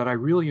characters that I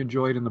really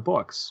enjoyed in the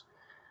books.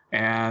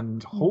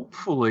 And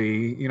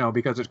hopefully,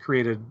 because it's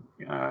created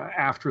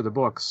after the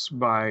books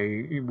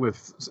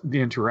with the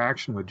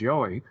interaction with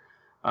Joey,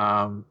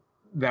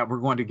 that we're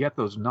going to get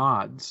those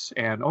nods.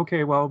 And,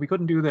 okay, well, we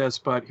couldn't do this,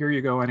 but here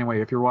you go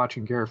anyway, if you're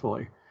watching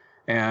carefully.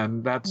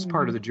 And that's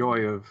part of the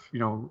joy of,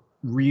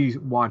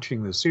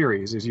 re-watching the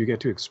series, is you get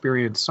to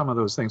experience some of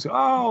those things.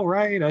 Oh,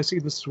 right, I see,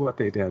 this is what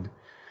they did.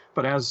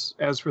 But as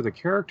for the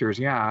characters,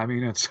 yeah, I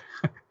mean, it's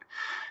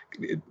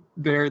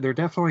they're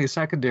definitely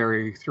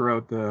secondary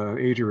throughout the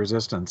Age of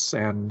Resistance,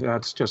 and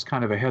that's just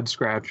kind of a head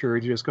scratcher.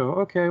 You just go,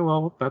 okay,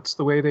 well, that's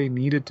the way they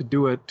needed to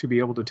do it to be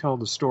able to tell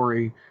the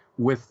story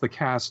with the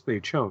cast they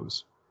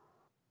chose.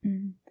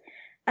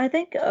 I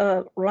think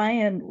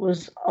Ryan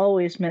was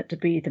always meant to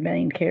be the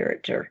main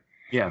character.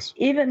 Yes.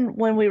 Even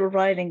when we were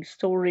writing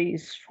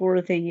stories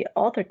for the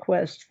Author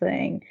Quest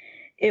thing,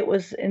 it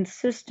was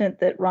insistent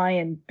that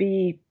Ryan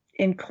be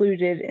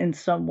included in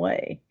some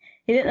way.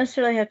 He didn't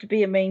necessarily have to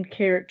be a main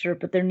character,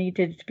 but there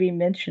needed to be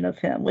mention of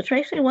him, which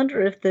makes me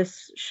wonder if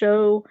this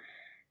show,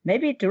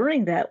 maybe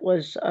during that,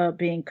 was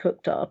being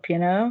cooked up,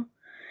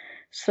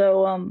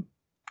 So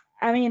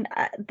I mean,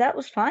 that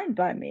was fine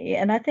by me.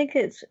 And I think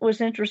it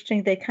was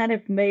interesting. They kind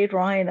of made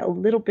Ryan a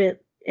little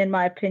bit, in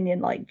my opinion,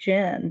 like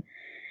Jen.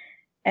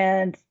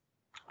 And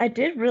I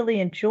did really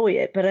enjoy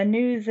it, but I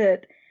knew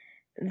that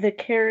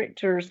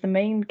the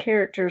main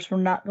characters, were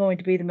not going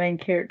to be the main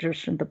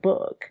characters from the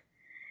book.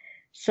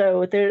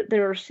 So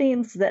there are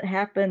scenes that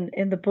happen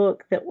in the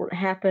book that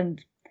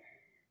happened,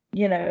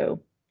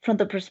 from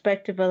the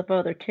perspective of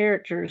other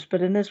characters.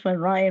 But in this one,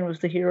 Ryan was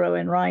the hero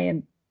and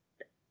Ryan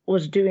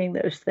was doing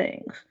those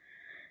things.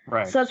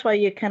 Right. So that's why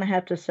you kind of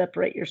have to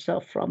separate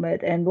yourself from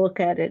it and look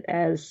at it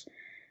as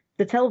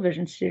the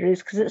television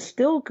series, because it's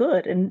still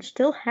good and it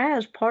still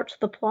has parts of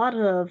the plot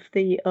of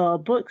the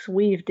books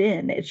weaved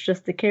in. It's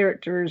just the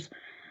characters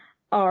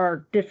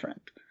are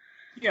different.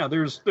 Yeah,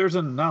 there's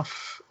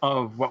enough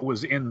of what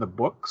was in the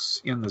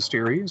books in the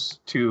series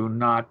to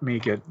not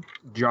make it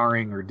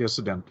jarring or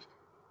dissident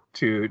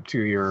to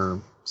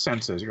your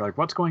senses. You're like,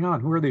 what's going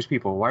on? Who are these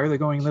people? Why are they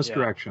going in this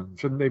direction?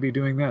 Shouldn't they be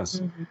doing this?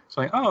 Mm-hmm. It's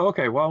like, oh,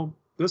 okay, well,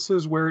 this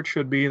is where it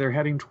should be. They're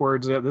heading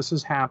towards it. This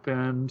has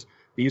happened.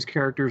 These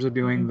characters are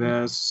doing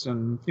this.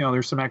 And,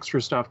 there's some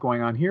extra stuff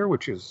going on here,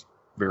 which is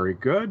very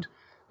good.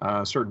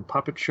 A certain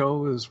puppet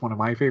show is one of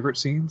my favorite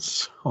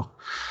scenes. So,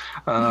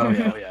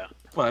 yeah.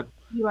 But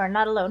you are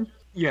not alone.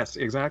 Yes,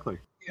 exactly.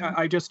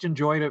 I just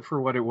enjoyed it for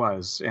what it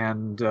was.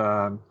 And,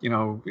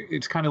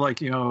 it's kind of like,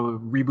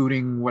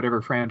 rebooting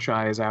whatever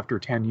franchise after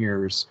 10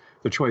 years,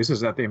 the choices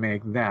that they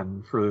make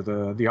then for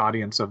the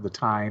audience of the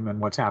time and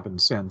what's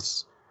happened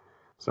since.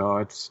 So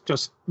it's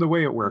just the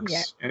way it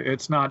works. Yeah.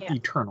 It's not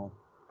eternal.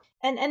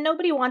 And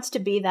nobody wants to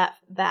be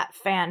that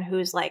fan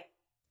who's like,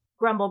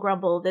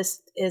 grumble,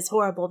 this is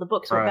horrible, the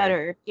books were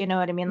better. You know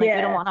what I mean? Like,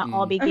 we don't want to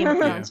all be Game of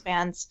Thrones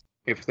fans.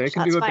 If they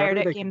can do it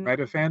better, they can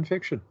write a fan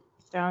fiction.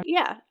 So,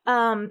 yeah.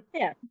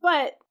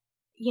 But,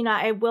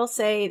 I will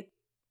say,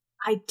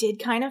 I did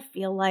kind of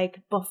feel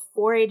like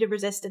before Age of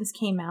Resistance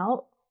came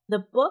out, the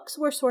books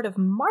were sort of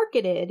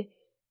marketed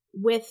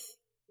with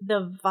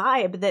the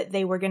vibe that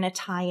they were going to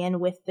tie in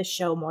with the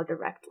show more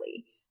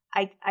directly.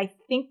 I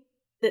think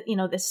that,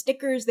 the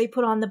stickers they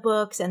put on the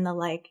books and the,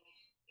 like,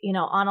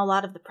 on a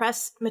lot of the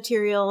press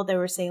material, they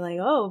were saying, like,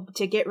 oh,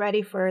 to get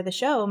ready for the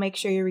show, make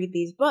sure you read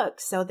these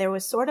books. So there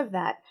was sort of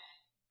that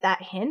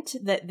hint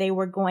that they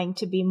were going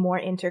to be more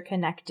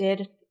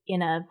interconnected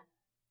in a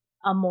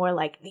more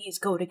like these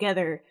go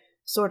together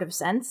sort of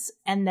sense.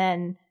 And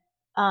then,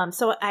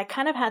 so I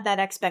kind of had that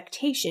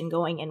expectation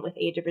going in with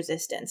Age of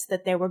Resistance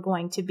that there were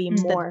going to be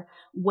more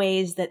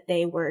ways that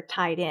they were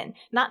tied in.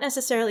 Not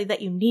necessarily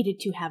that you needed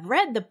to have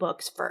read the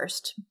books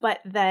first, but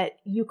that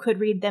you could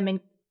read them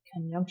in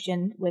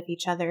conjunction with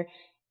each other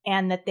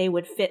and that they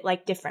would fit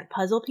like different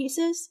puzzle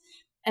pieces.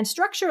 And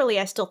structurally,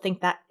 I still think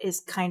that is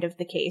kind of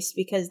the case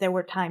because there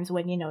were times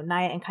when, Nia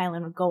and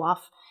Kylan would go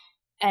off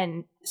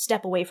and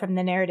step away from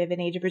the narrative in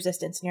Age of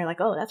Resistance, and you're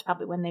like, oh, that's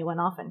probably when they went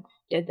off and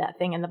did that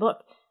thing in the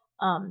book.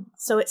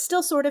 So it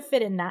still sort of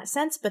fit in that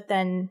sense, but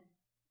then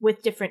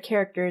with different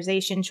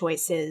characterization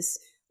choices,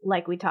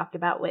 like we talked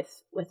about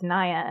with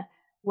Nia,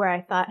 where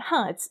I thought,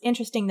 it's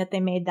interesting that they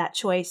made that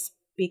choice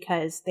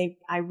because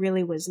I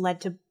really was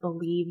led to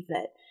believe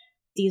that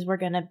these were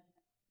going to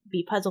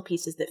be puzzle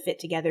pieces that fit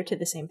together to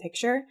the same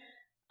picture.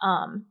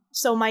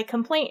 So my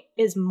complaint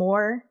is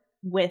more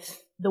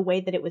with the way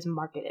that it was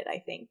marketed, I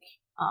think,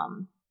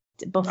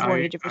 before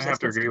Age of Resistance. I have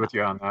to agree with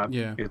you on that.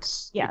 Yeah.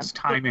 It's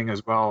timing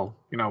as well,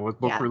 with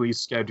book release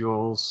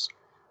schedules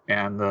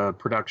and the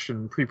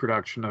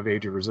pre-production of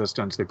Age of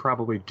Resistance. They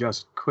probably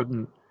just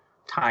couldn't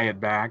tie it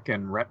back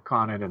and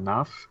retcon it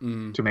enough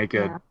to make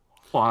it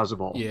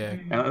plausible. Yeah.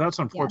 And that's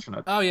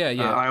unfortunate. Oh, yeah.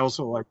 I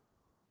also like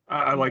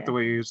I like the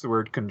way you used the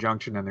word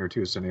conjunction in there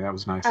too, Cindy. That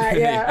was nice.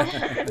 Yeah.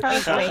 I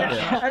was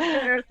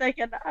there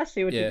thinking, I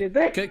see what you did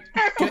there.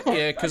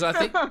 Because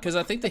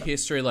I think the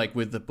history, like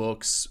with the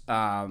books,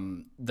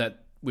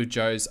 that with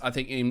Joe's, I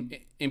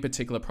think in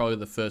particular probably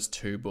the first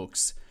two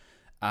books,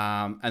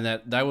 and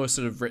that they were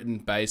sort of written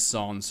based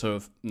on sort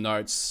of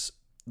notes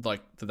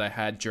like that they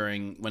had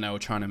during when they were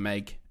trying to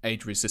make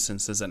Age of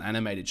Resistance as an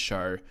animated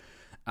show,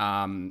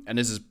 and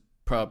this is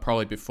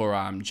probably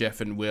before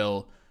Jeff and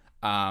Will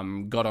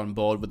got on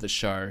board with the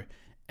show,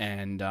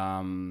 and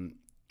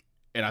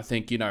I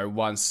think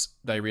once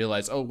they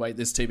realized, oh wait,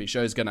 this TV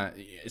show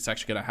it's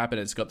actually gonna happen,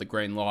 it's got the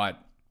green light,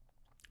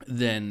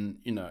 then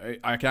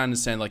I can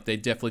understand like they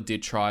definitely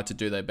did try to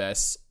do their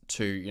best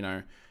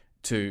to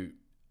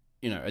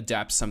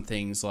adapt some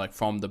things like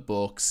from the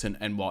books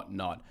and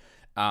whatnot.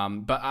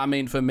 But I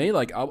mean, for me,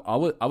 like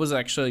I was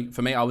actually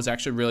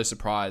really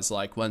surprised,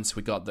 like once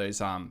we got those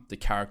the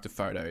character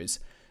photos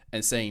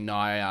and seeing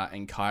Nia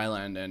and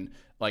Kylan, and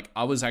like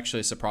I was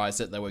actually surprised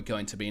that they were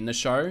going to be in the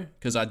show,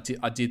 because I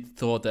did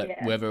thought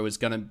that whether it was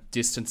going to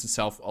distance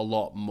itself a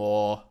lot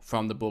more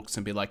from the books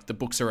and be like, the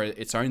books are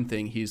its own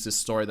thing, here's this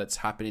story that's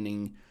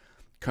happening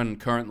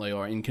concurrently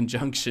or in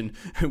conjunction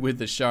with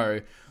the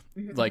show,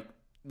 like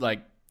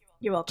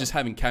you're welcome. Just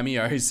having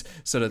cameos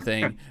sort of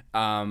thing.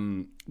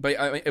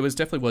 But it was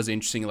definitely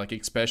interesting, like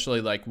especially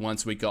like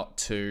once we got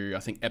to I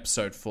think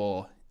episode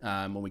 4,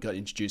 when we got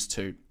introduced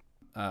to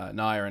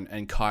Nia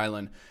and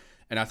Kylan.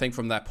 And I think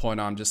from that point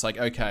on, I'm just like,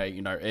 okay,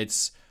 you know,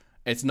 it's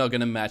not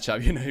going to match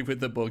up, you know, with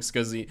the books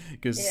because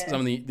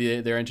some of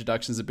their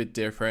introductions are a bit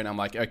different. I'm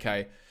like,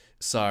 okay,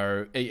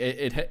 so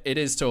it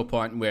is to a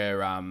point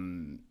where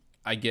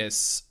I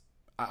guess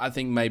I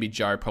think maybe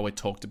Joe probably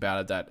talked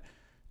about it, that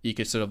you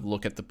could sort of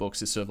look at the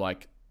books as sort of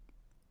like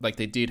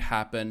they did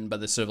happen,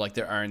 but they're sort of like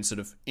their own sort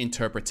of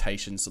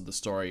interpretations of the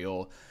story,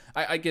 or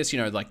I guess, you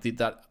know, like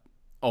that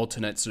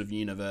alternate sort of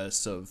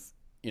universe of,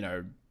 you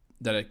know,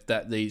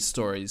 that these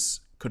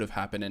stories could have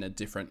happened in a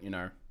different, you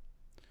know,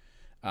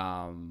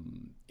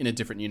 in a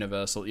different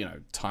universal, you know,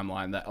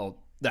 timeline,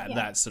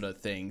 that sort of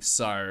thing.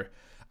 So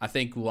I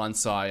think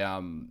once I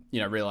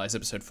you know, realized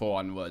episode 4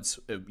 onwards,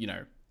 you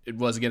know, it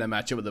was going to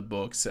match up with the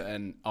books,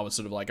 and I was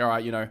sort of like, all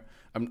right, you know,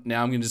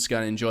 I'm just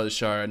going to enjoy the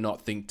show and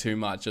not think too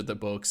much of the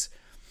books.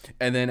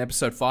 And then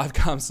episode 5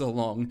 comes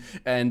along,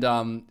 and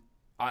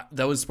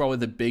that was probably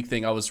the big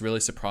thing. I was really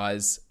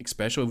surprised,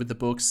 especially with the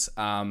books,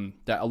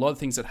 that a lot of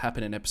things that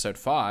happened in episode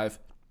 5,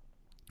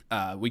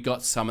 we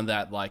got some of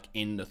that like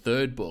in the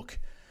third book,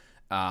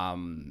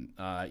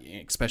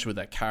 especially with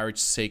that carriage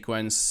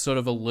sequence, sort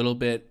of a little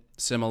bit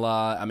similar.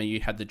 I mean,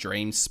 you had the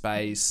dream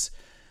space,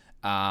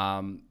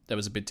 that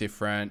was a bit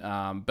different,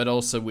 but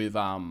also with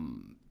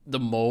the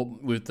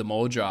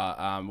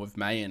Mordra, with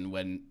Mayan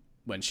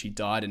when she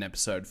died in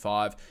episode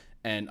 5.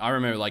 And I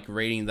remember like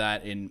reading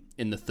that in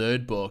the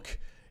third book.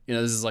 You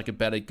know, this is like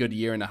about a good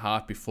year and a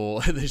half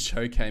before the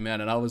show came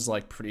out, and I was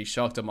like pretty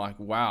shocked. I'm like,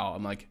 wow.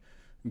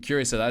 I'm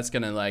curious if that's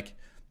gonna like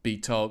be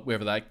told,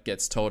 whether that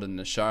gets told in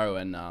the show.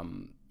 And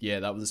yeah,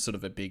 that was sort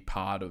of a big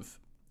part of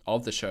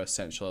the show,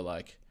 essentially,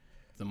 like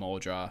the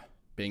Mordra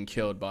being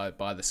killed by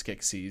the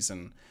Skeksis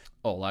and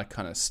all that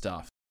kind of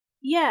stuff.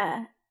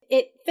 Yeah,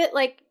 it fit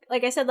like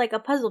I said, like a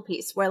puzzle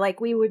piece, where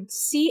like we would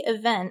see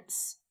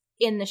events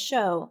in the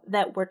show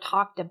that were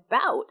talked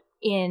about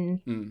in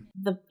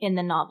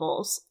the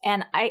novels,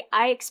 and I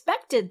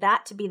expected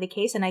that to be the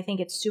case, and I think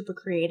it's super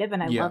creative,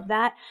 and I love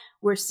that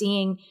we're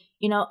seeing,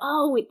 you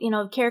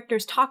know,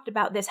 characters talked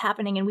about this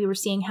happening, and we were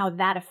seeing how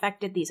that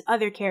affected these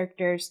other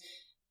characters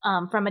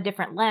from a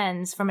different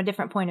lens, from a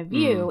different point of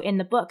view in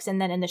the books, and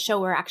then in the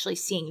show we're actually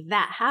seeing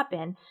that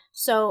happen.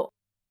 So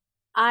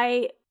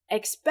I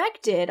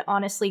expected,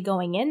 honestly,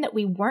 going in, that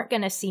we weren't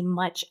going to see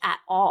much at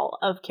all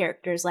of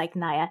characters like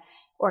Nia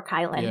or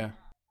Kylan.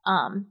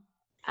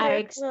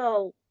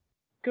 Well,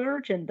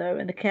 Gurjin, though,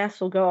 in the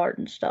castle guard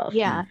and stuff.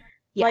 Yeah.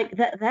 Like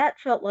that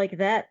felt like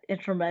that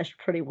intermeshed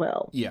pretty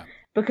well. Yeah.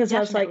 Because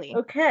Definitely. I was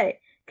like, okay,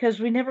 because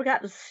we never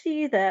got to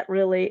see that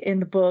really in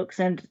the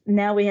books, and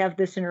now we have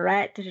this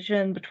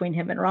interaction between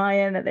him and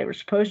Ryan, and they were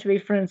supposed to be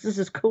friends. This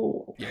is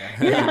cool.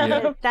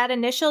 Yeah. That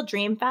initial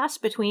dream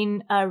fast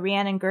between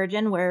Rian and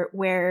Gurjin,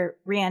 where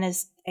Rian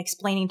is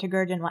explaining to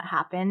Gurjin what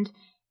happened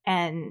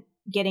and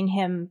getting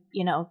him,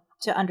 you know,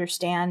 to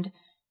understand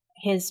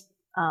his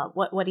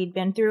what he'd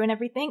been through and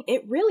everything,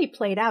 it really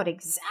played out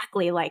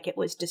exactly like it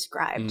was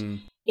described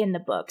in the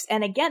books.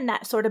 And again,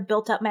 that sort of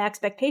built up my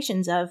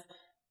expectations of,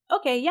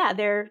 okay, yeah,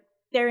 they're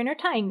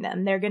intertying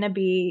them. They're going to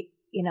be,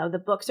 you know, the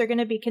books are going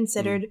to be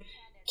considered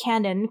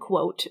canon,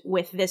 quote,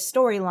 with this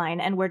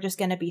storyline, and we're just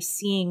going to be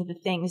seeing the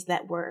things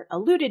that were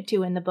alluded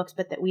to in the books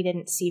but that we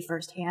didn't see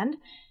firsthand.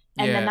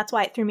 And then that's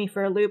why it threw me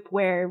for a loop,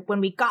 where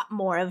when we got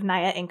more of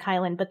Nia and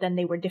Kylan, but then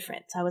they were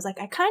different. So I was like,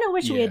 I kind of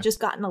wish we had just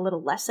gotten a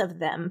little less of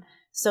them,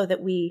 so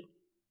that we,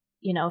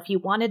 you know, if you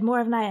wanted more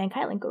of Nia and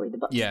Kylan, go read the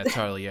books. Yeah,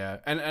 totally, yeah.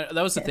 And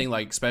that was the thing,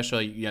 like,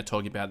 especially, you know,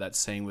 talking about that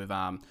scene with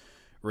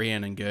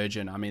Rian and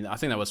Gurjin. I mean, I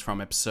think that was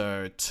from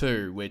episode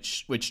 2,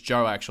 which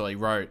Joe actually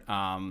wrote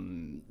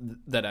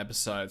that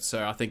episode.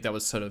 So I think that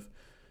was sort of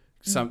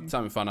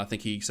something fun. I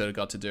think he sort of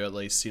got to do, at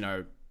least, you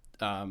know,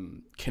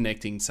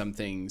 connecting some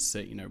things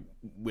that, you know,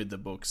 with the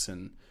books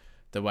and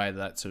the way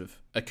that sort of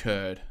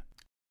occurred.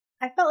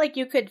 I felt like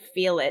you could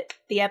feel it,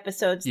 the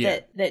episodes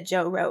that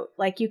Joe wrote.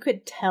 Like, you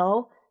could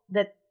tell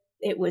that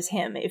it was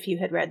him if you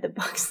had read the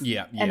books.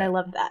 Yeah. And I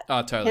loved that.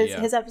 Oh, totally,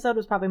 His episode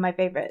was probably my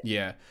favorite.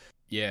 Yeah.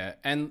 Yeah,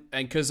 and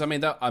because I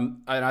mean that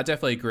and I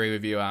definitely agree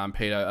with you,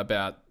 Peter,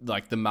 about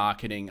like the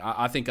marketing.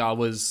 I think I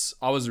was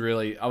actually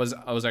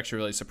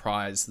really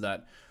surprised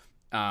that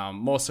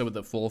more so with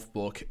the fourth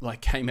book, like,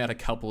 came out a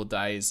couple of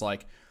days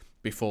like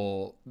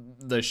before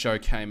the show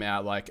came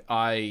out. Like,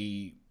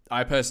 I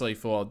personally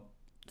felt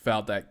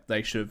that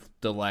they should have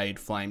delayed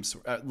Flames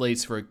at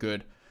least for a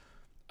good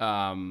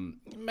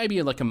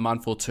maybe like a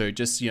month or two,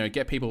 just, you know,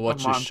 get people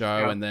watch the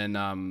show, and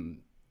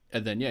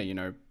then yeah, you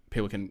know,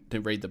 people can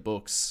read the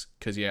books,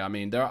 because I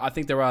mean, I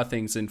think there are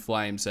things in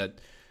Flames that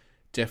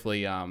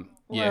definitely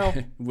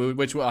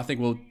which I think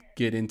we'll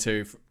get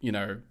into, you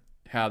know,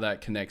 how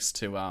that connects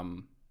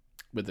to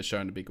with the show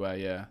in a big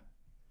way. Yeah,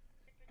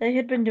 they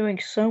had been doing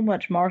so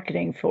much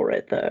marketing for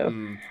it,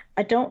 though.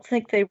 I don't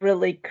think they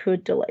really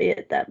could delay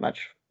it that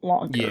much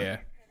longer. Yeah,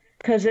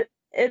 because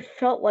it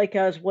felt like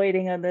I was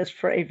waiting on this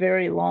for a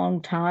very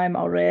long time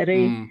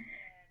already.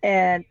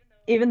 And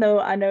even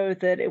though I know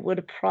that it would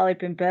have probably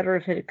been better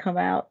if it had come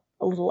out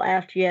a little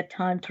after you had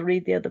time to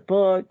read the other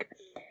book,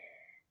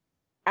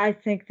 I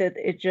think that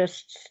it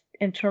just,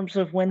 in terms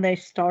of when they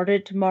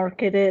started to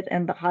market it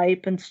and the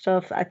hype and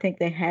stuff, I think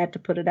they had to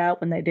put it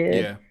out when they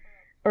did. Yeah.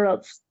 Or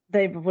else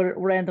they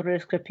ran the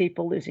risk of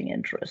people losing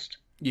interest.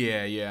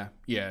 Yeah,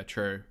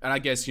 true. And I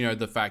guess,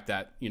 the fact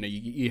that,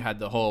 you had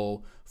the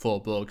whole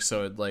 4 books,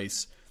 so at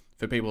least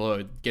for people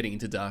who are getting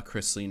into Dark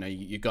Crystal,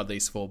 you got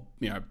these 4,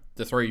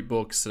 the 3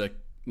 books that,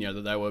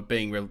 that they were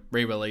being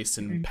re-released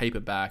in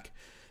paperback,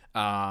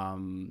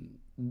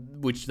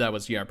 which that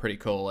was, pretty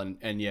cool.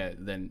 And yeah,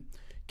 then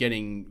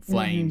getting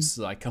Flames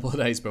like a couple of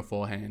days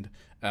beforehand,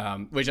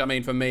 which, I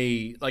mean, for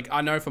me, like,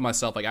 I know for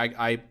myself, like,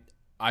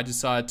 I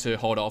decided to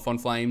hold off on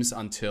Flames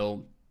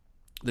until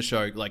the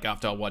show, like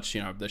after I watched,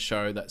 the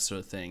show, that sort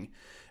of thing.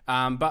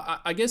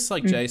 But I guess,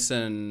 like,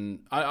 Jason,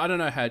 I don't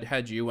know how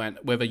you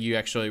went, whether you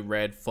actually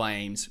read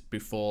Flames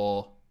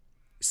before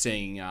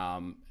seeing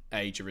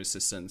Age of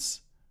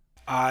Resistance.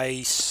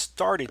 I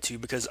started to,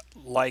 because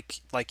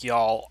like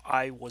y'all,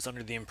 I was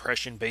under the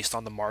impression, based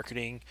on the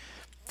marketing,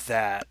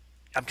 that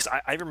because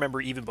I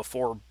remember even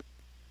before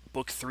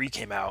book 3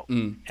 came out,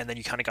 and then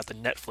you kind of got the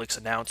Netflix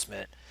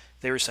announcement,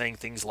 they were saying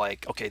things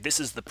like, okay, this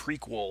is the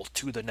prequel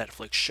to the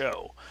Netflix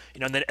show,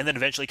 and then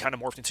eventually kind of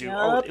morphed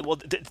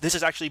into, this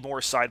is actually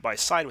more side by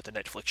side with the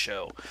Netflix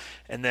show,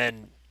 and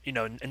then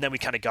and then we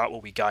kind of got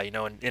what we got,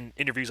 and in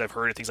interviews I've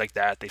heard and things like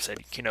that, they've said,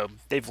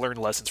 they've learned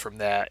lessons from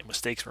that, and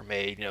mistakes were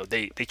made,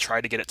 they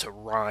tried to get it to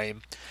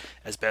rhyme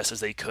as best as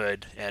they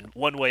could, and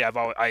one way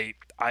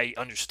I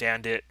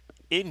understand it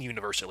in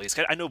universe, at least,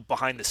 I know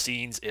behind the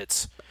scenes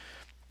it's,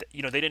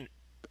 they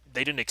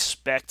didn't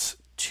expect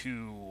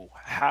to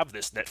have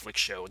this Netflix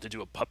show and to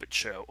do a puppet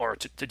show, or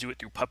to do it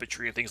through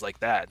puppetry and things like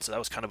that. And so that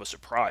was kind of a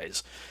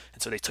surprise.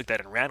 And so they took that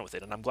and ran with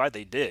it. And I'm glad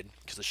they did,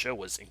 because the show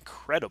was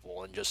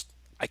incredible. And just,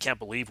 I can't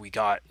believe we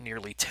got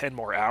nearly 10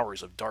 more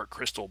hours of Dark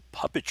Crystal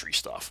puppetry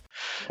stuff.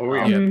 Oh,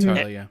 yeah. Yeah,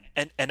 totally, yeah.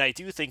 And I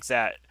do think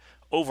that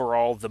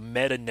overall, the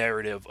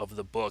meta-narrative of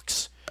the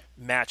books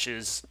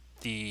matches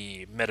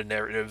the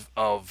meta-narrative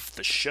of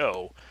the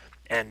show.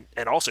 And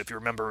also, if you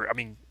remember, I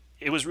mean,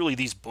 it was really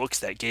these books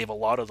that gave a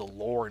lot of the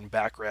lore and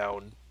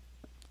background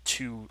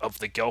of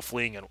the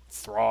Gelfling and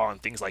Thrawn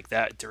and things like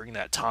that during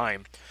that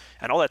time,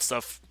 and all that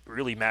stuff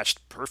really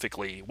matched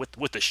perfectly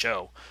with the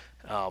show.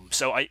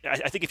 So I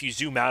think if you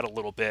zoom out a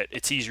little bit,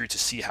 it's easier to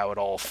see how it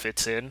all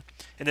fits in,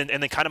 and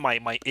then kind of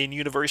my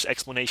in-universe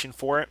explanation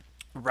for it,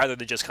 rather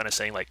than just kind of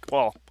saying like,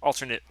 well,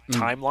 alternate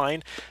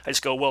timeline, I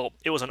just go, well,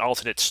 it was an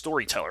alternate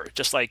storyteller.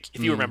 Just like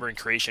if you remember in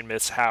Creation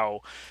Myths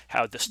how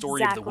the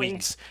story of the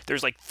wings,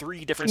 there's like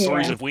 3 different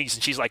stories of wings,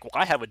 and she's like, well,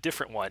 I have a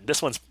different one.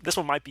 This one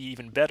might be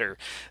even better.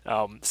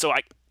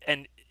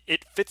 And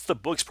it fits the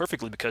books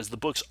perfectly, because the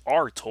books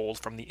are told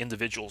from the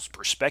individual's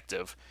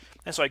perspective.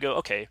 And so I go,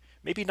 okay,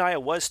 maybe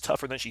Naya was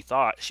tougher than she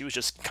thought. She was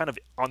just kind of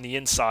on the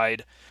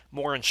inside,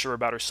 more unsure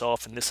about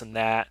herself and this and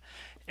that.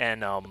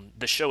 And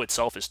the show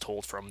itself is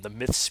told from the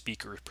myth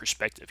speaker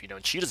perspective,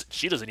 and she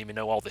doesn't even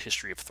know all the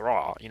history of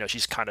Thrawn.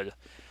 She's kind of,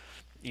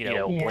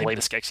 blame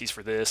the Skeksis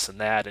for this and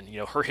that, and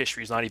her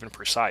history is not even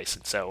precise.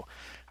 And so,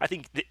 I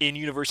think the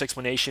in-universe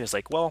explanation is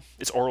like, well,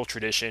 it's oral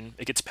tradition.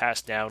 It gets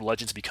passed down.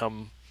 Legends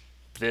become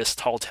this,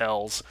 tall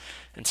tales,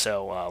 and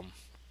so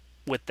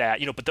with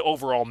that, but the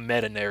overall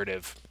meta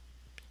narrative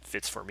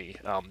fits for me.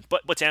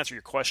 But to answer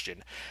your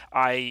question,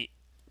 I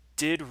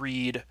did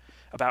read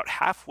about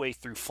halfway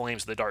through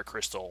Flames of the Dark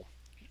Crystal,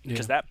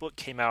 because that book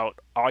came out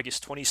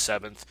August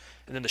 27th,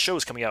 and then the show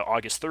was coming out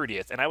August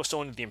 30th, and I was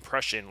still under the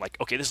impression, like,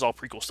 okay, this is all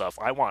prequel stuff.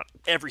 I want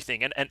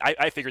everything, and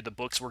I figured the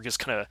books were just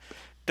kind of,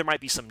 there might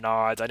be some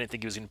nods. I didn't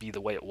think it was going to be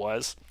the way it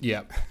was.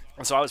 Yeah.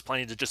 And so I was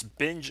planning to just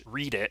binge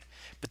read it,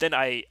 but then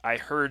I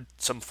heard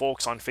some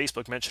folks on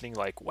Facebook mentioning,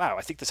 like, wow,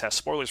 I think this has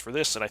spoilers for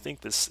this, and I think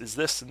this is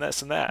this and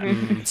this and that.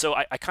 And so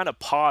I kind of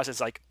paused.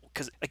 It's like,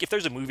 because like if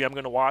there's a movie I'm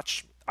going to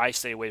watch, I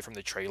stay away from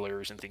the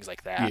trailers and things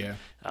like that. Yeah.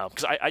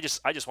 Because I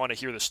just want to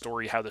hear the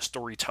story, how the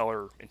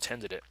storyteller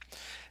intended it.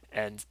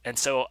 And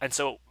so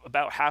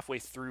about halfway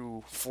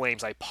through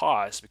Flames, I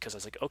paused, because I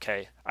was like,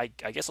 okay, I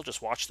guess I'll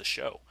just watch the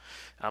show.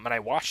 And I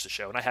watched the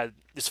show, and I had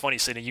this funny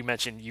scene. You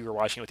mentioned you were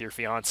watching with your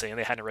fiance, and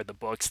they hadn't read the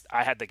books.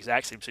 I had the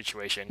exact same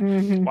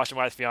situation. Watching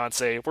with my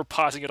fiance, we're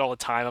pausing it all the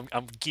time.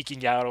 I'm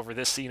geeking out over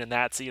this scene and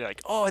that scene.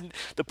 Like, oh, and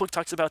the book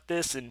talks about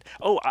this, and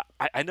oh,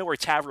 I know where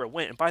Tavra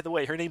went. And by the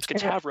way, her name's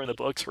Katavra in the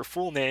books, her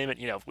full name, and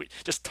we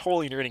just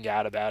totally nerding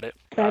out about it.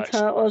 That's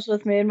how it was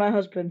with me and my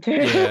husband too.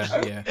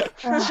 Yeah.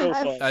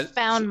 So I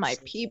found my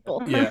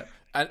people. Yeah.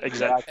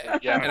 Exactly.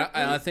 Yeah.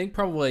 And I think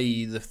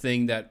probably the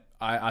thing that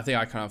I think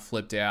I kind of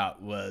flipped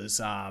out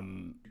was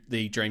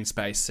the dream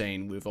space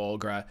scene with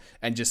Olgra,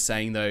 and just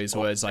saying those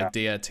words like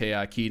Dia,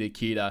 Tia, Kita,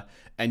 Kita,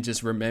 and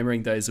just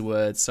remembering those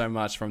words so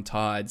much from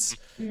Tides.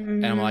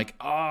 And I'm like,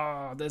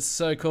 oh, that's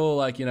so cool.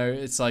 Like,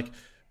 it's like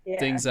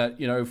things that,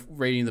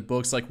 reading the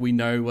books, like we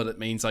know what it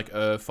means, like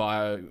earth,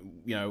 fire,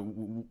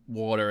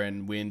 water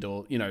and wind,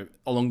 or,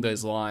 along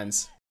those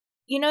lines.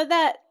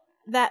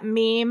 That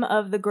meme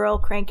of the girl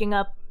cranking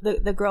up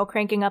the girl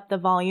cranking up the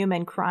volume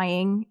and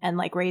crying and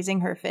like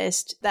raising her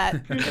fist,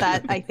 that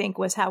I think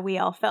was how we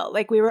all felt.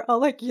 Like we were all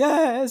like,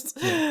 yes,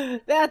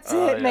 that's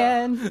it,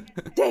 man.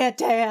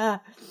 Dea.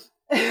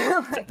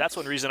 That's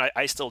one reason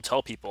I still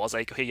tell people. I was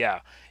like, okay, yeah,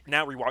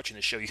 now rewatching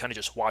the show, you kind of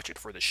just watch it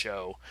for the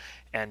show,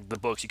 and the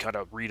books you kind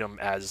of read them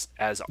as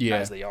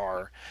they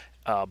are.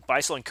 But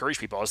I still encourage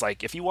people. I was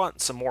like, if you want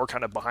some more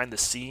kind of behind the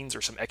scenes or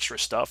some extra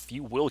stuff,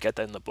 you will get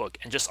that in the book.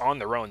 And just on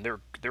their own,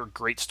 they're a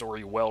great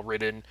story, well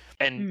written,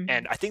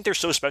 and I think they're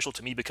so special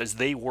to me because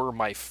they were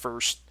my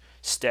first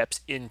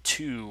steps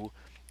into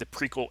the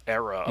prequel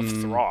era of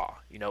Thra.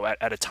 You know,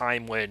 at a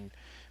time when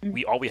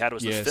all we had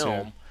was the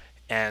film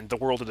and the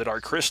world of the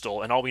Dark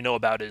Crystal, and all we know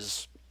about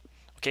is,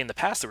 okay, in the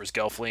past there was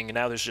Gelfling, and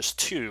now there's just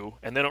two,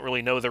 and they don't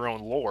really know their own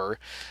lore,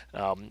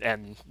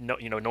 and no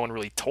one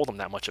really told them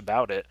that much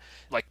about it.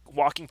 Like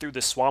walking through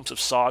the swamps of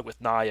Sog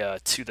with Naya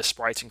to the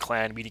Sprites and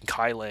Clan, meeting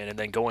Kylan, and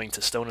then going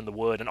to Stone in the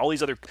Wood, and all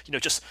these other,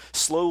 just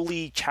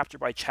slowly, chapter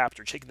by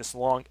chapter, taking this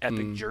long,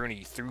 epic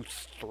journey through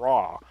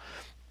Thra.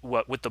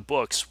 What with the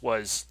books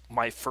was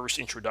my first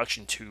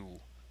introduction to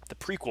the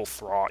prequel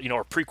Thra,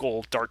 or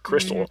prequel Dark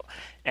Crystal,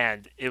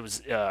 and it was,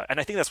 and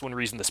I think that's one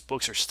reason these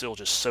books are still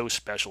just so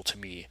special to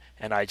me.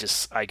 And I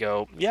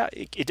go, yeah,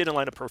 it didn't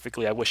line up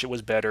perfectly. I wish it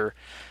was better,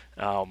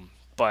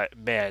 but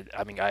man,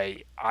 I mean,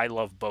 I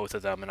love both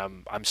of them,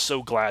 and I'm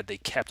so glad they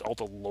kept all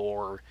the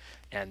lore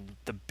and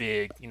the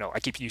big, I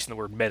keep using the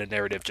word meta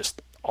narrative,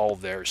 just all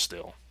there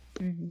still.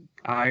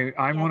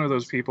 I'm one of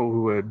those people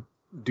who would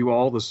do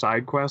all the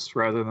side quests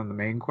rather than the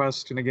main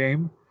quest in a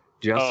game.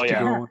 Just to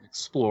go and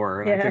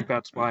explore. And I think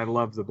that's why I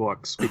love the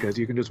books, because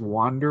you can just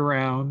wander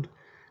around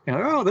and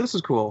oh, this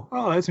is cool.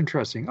 Oh, that's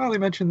interesting. Oh, they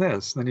mentioned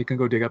this. Then you can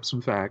go dig up some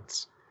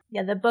facts.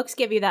 Yeah, the books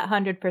give you that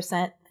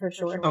 100% for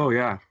sure. Oh,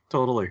 yeah,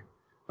 totally.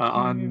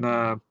 On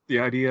the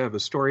idea of a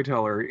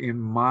storyteller, in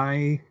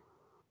my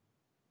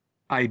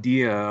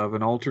idea of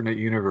an alternate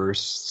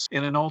universe,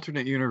 in an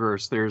alternate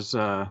universe, there's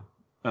a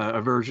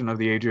version of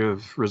the Age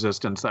of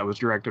Resistance that was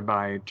directed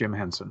by Jim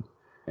Henson,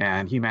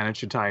 and he managed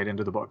to tie it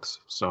into the books.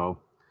 So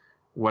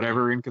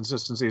whatever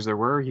inconsistencies there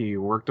were, he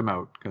worked them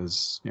out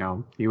because,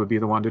 he would be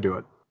the one to do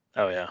it.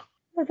 Oh, yeah.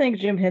 I think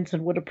Jim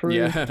Henson would approve.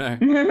 Yeah,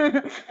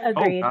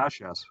 Agreed. Oh, gosh,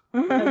 yes.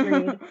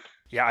 Agreed.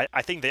 Yeah,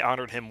 I think they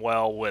honored him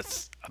well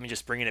with,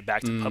 just bringing it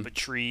back to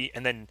puppetry,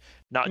 and then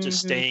not just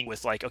staying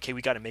with like, okay,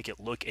 we got to make it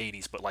look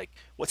 80s, but like,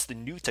 what's the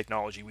new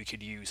technology we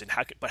could use, and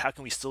how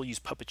can we still use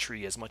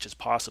puppetry as much as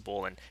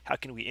possible, and how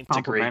can we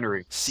integrate?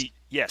 Complementary.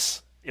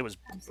 Yes, it was.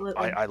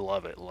 Absolutely. I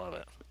love it.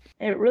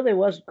 It really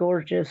was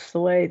gorgeous, the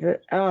way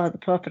that, the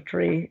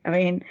puppetry. I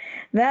mean,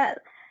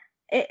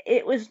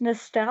 it was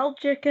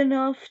nostalgic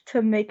enough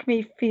to make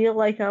me feel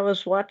like I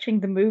was watching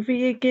the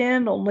movie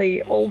again,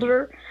 only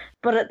older.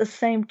 But at the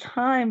same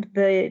time,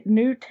 the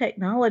new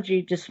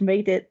technology just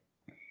made it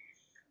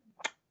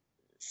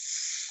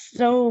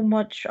so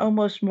much,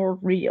 almost more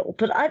real.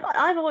 But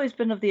I've always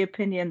been of the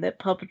opinion that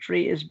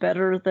puppetry is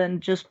better than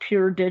just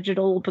pure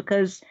digital,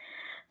 because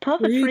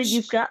puppetry,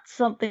 you've got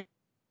something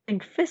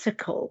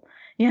physical.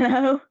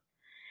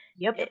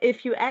 Yep.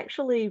 If you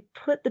actually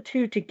put the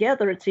two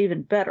together, it's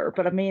even better.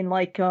 But I mean,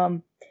 like,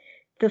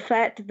 the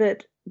fact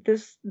that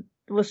this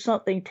was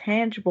something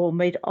tangible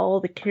made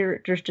all the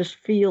characters just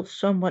feel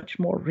so much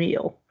more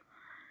real,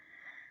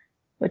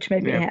 which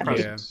made me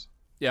happy.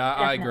 Yeah,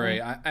 I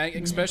agree. I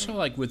especially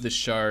like with the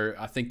show,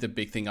 I think the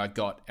big thing I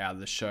got out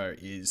of the show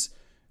is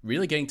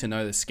really getting to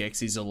know the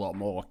Skeksis a lot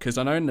more. Because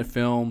I know in the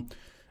film,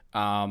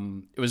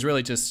 it was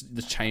really just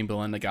the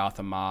Chamberlain, the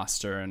Gartham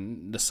Master,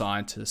 and the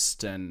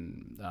Scientist,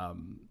 and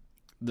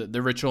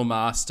the Ritual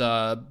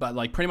Master. But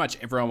like pretty much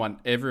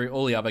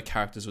all the other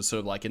characters were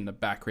sort of like in the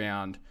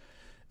background.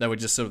 They were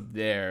just sort of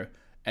there.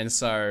 And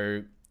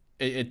so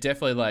it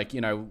definitely, like,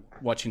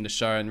 watching the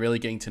show and really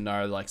getting to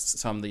know like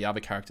some of the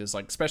other characters,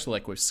 like especially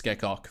like with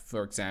Skekok,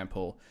 for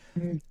example.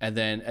 And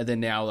then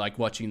now like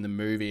watching the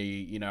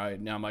movie, now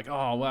I'm like,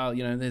 oh wow,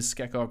 there's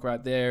Skekok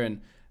right there,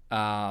 and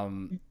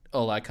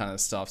all that kind of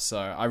stuff. So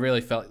I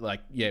really felt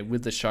like,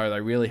 with the show, they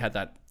really had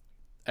that,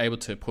 able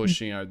to push,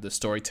 the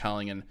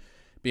storytelling and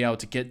be able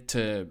to get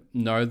to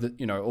know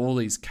that, all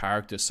these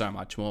characters so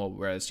much more.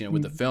 Whereas,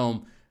 with the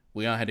film,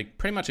 we only had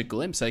pretty much a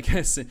glimpse, I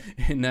guess,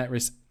 in that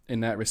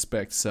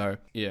respect. So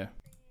yeah,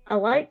 I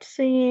liked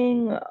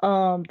seeing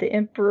the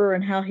Emperor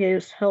and how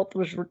his health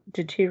was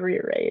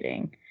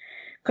deteriorating,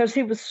 because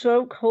he was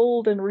so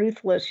cold and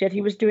ruthless. Yet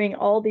he was doing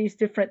all these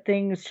different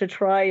things to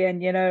try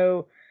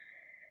and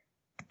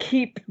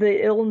keep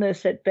the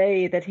illness at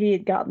bay that he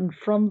had gotten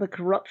from the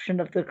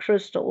corruption of the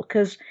crystal.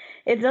 Because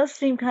it does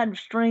seem kind of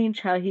strange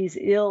how he's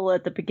ill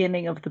at the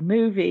beginning of the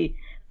movie,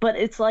 but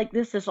it's like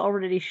this is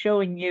already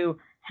showing you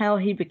how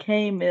he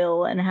became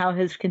ill and how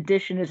his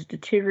condition is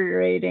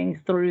deteriorating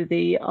through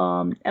the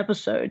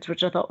episodes,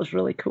 which I thought was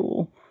really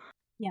cool.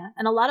 Yeah,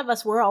 and a lot of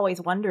us were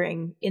always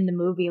wondering in the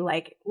movie,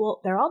 like,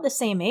 well, they're all the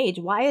same age.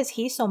 Why is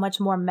he so much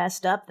more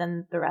messed up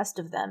than the rest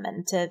of them?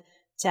 And to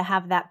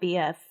have that be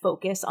a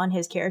focus on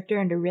his character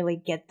and to really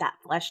get that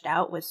fleshed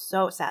out was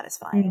so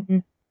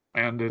satisfying.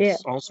 And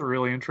it's also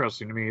really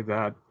interesting to me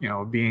that,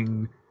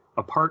 being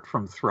apart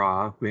from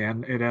Thra,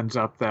 then it ends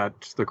up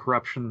that the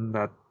corruption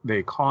that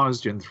they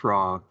caused in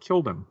Thra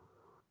killed him.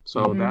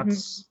 So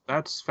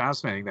that's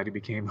fascinating that he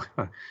became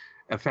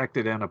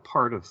affected and a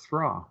part of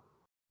Thra.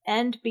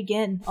 And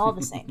Begin, all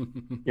the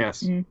same.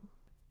 Yes.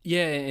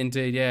 Yeah,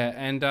 indeed, yeah.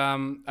 And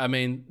I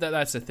mean,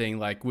 that's the thing.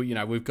 Like,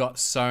 we've got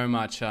so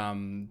much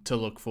to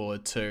look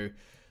forward to,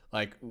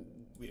 like,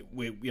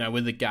 we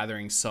with the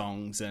Gathering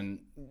songs and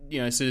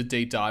sort of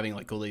deep diving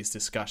like all these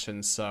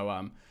discussions.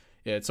 So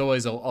yeah, it's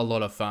always a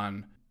lot of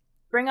fun.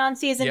 Bring on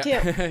season 2.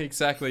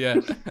 Exactly, yeah.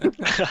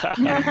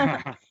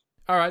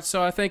 All right,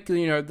 so I think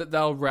that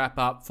they'll wrap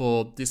up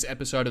for this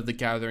episode of the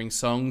Gathering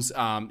songs.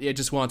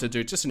 Just wanted to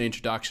do just an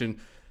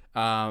introduction.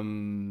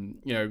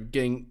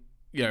 Getting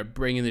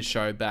bringing the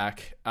show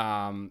back.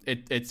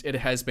 It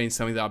has been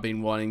something that I've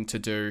been wanting to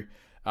do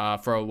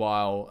for a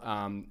while.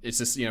 It's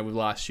just with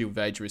last year with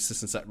Age of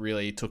Resistance that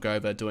really took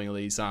over doing all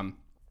these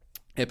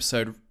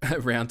episode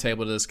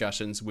roundtable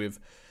discussions with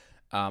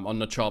on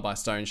the Trial by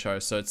Stone show.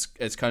 So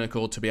it's kind of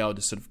cool to be able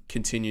to sort of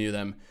continue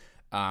them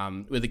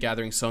with the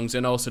Gathering songs,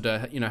 and also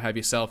to have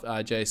yourself,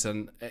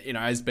 Jason,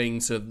 as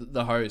being sort of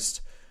the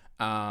host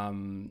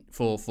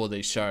for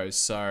these shows.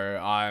 So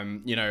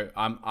I'm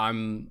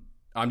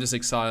just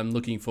excited. I'm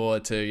looking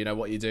forward to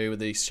what you do with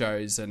these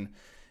shows, and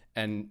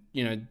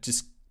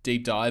just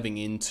deep diving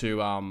into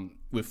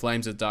with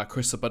Flames of Dark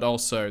Crystal, but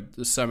also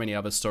there's so many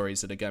other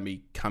stories that are going to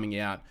be coming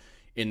out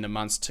in the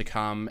months to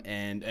come,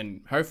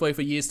 and hopefully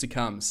for years to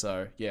come.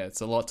 So yeah,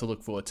 it's a lot to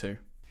look forward to.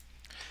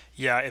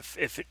 Yeah,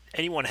 if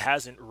anyone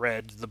hasn't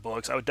read the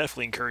books, I would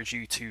definitely encourage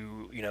you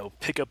to,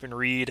 pick up and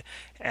read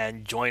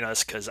and join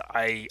us, because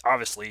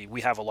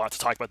we have a lot to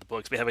talk about the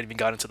books. We haven't even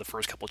gotten into the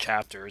first couple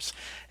chapters,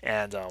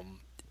 and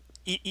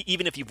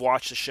even if you've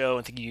watched the show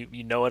and think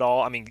you know it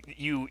all, I mean,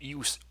 you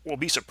will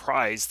be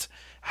surprised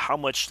how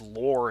much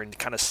lore and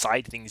kind of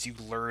side things you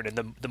learn,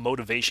 and the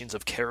motivations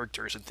of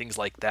characters and things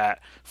like that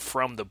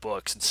from the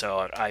books. And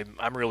so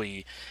I'm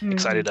really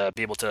excited to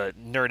be able to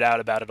nerd out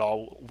about it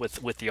all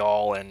with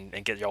y'all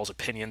and get y'all's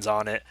opinions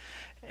on it.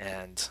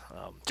 And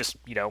just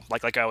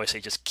like I always say,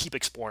 just keep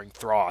exploring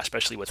Thra,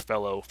 especially with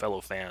fellow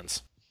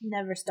fans.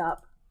 Never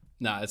stop.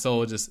 No, it's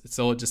all just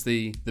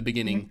the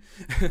beginning.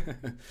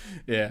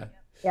 Yeah.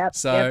 Yep.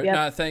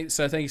 So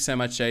thank you so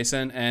much,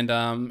 Jason, and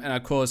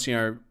of course,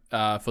 for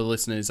the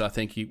listeners, I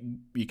think you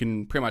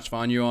can pretty much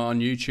find you on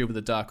YouTube with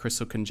the Dark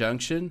Crystal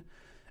Conjunction.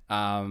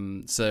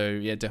 So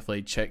yeah,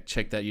 definitely check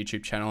that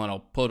YouTube channel, and I'll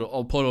put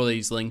all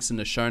these links in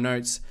the show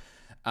notes.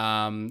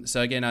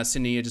 So again,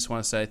 Cindy, I just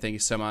want to say thank you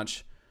so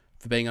much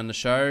for being on the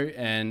show,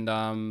 and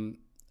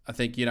I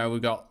think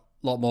we've got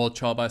a lot more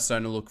Trial by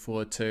Stone to look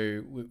forward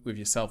to with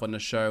yourself on the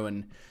show,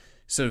 and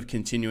sort of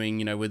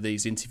continuing, with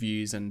these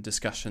interviews and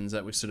discussions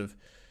that we've sort of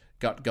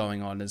got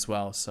going on as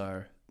well.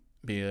 So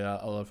be a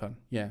lot of fun.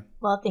 Yeah.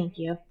 Well, thank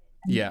you.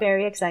 I'm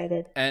very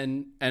excited.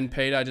 And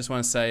Peter, I just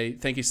want to say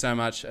thank you so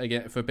much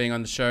again for being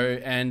on the show.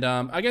 And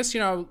I guess,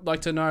 I'd like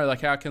to know,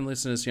 like, how can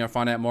listeners,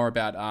 find out more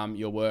about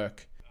your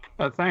work?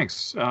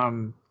 Thanks.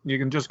 You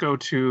can just go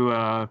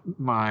to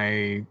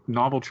my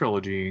novel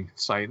trilogy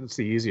site. It's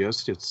the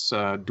easiest. It's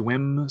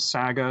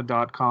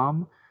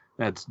dwimsaga.com.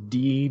 That's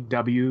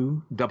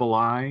DWIIM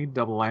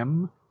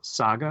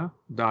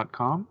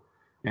saga.com.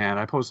 And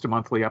I post a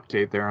monthly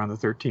update there on the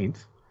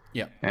 13th.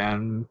 Yeah.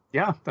 And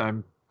yeah,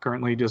 I'm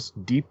currently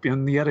just deep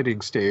in the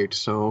editing stage.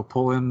 So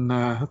pulling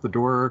the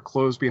door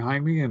closed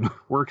behind me and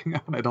working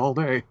on it all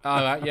day.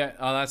 Yeah.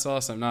 Oh, that's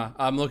awesome. No,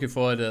 I'm looking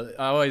forward to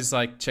I always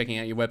like checking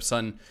out your website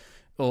and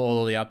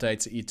all the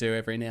updates that you do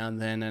every now and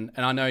then. And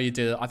I know you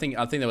did, I think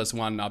there was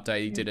one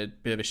update you did a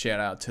bit of a shout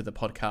out to the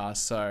podcast.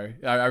 So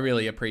I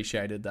really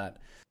appreciated that.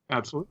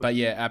 Absolutely. But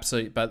yeah,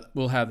 absolutely. But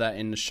we'll have that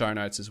in the show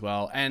notes as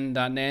well. And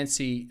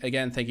Nancy,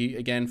 again, thank you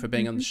again for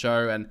being on the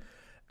show.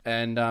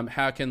 And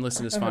how can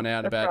listeners find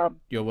out about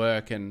your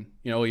work and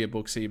all your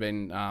books that you've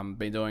been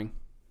doing?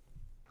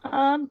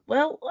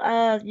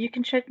 You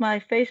can check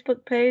my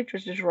Facebook page,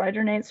 which is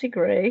Writer Nancy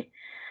Gray.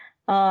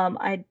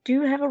 I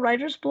do have a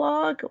writer's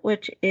blog,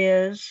 which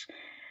is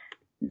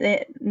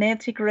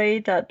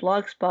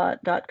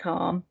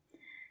nancygray.blogspot.com.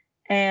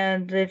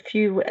 And if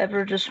you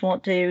ever just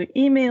want to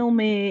email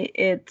me,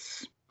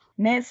 it's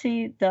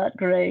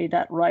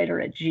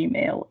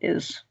nancy.gray.writer@gmail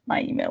is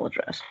my email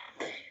address.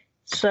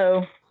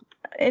 So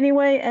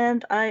anyway,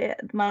 and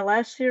my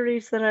last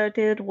series that I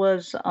did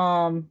was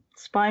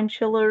Spine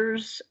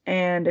Chillers,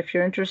 and if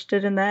you're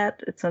interested in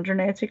that, it's under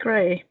Nancy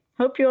Gray.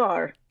 Hope you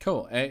are.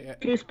 Cool.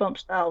 Goosebump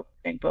style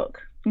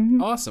book.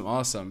 Mm-hmm.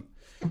 Awesome.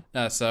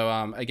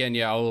 So again,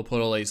 I will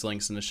put all these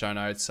links in the show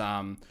notes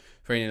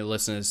for any of the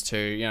listeners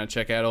to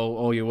check out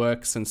all your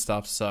works and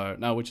stuff. So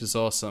which is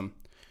awesome.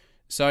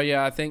 So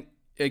I think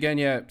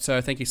again,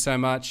 so thank you so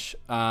much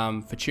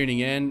for tuning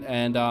in,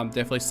 and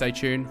definitely stay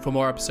tuned for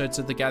more episodes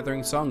of The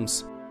Gathering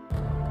Songs.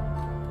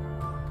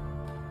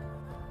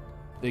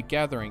 The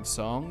Gathering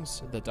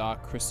Songs, The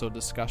Dark Crystal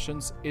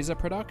Discussions, is a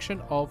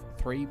production of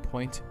 3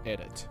 Point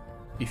Edit.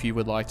 If you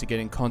would like to get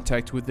in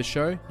contact with the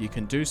show, you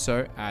can do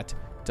so at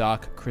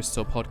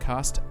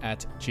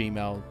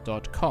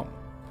darkcrystalpodcast@gmail.com.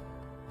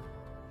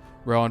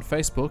 We're on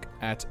Facebook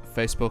at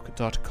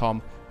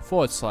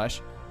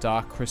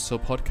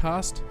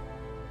facebook.com/darkcrystalpodcast.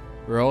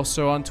 We're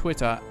also on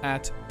Twitter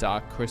at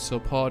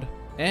darkcrystalpod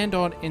and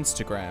on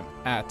Instagram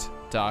at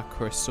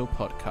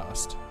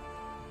darkcrystalpodcast.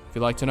 If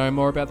you'd like to know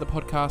more about the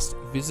podcast,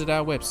 visit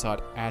our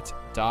website at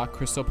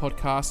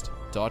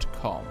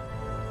darkcrystalpodcast.com.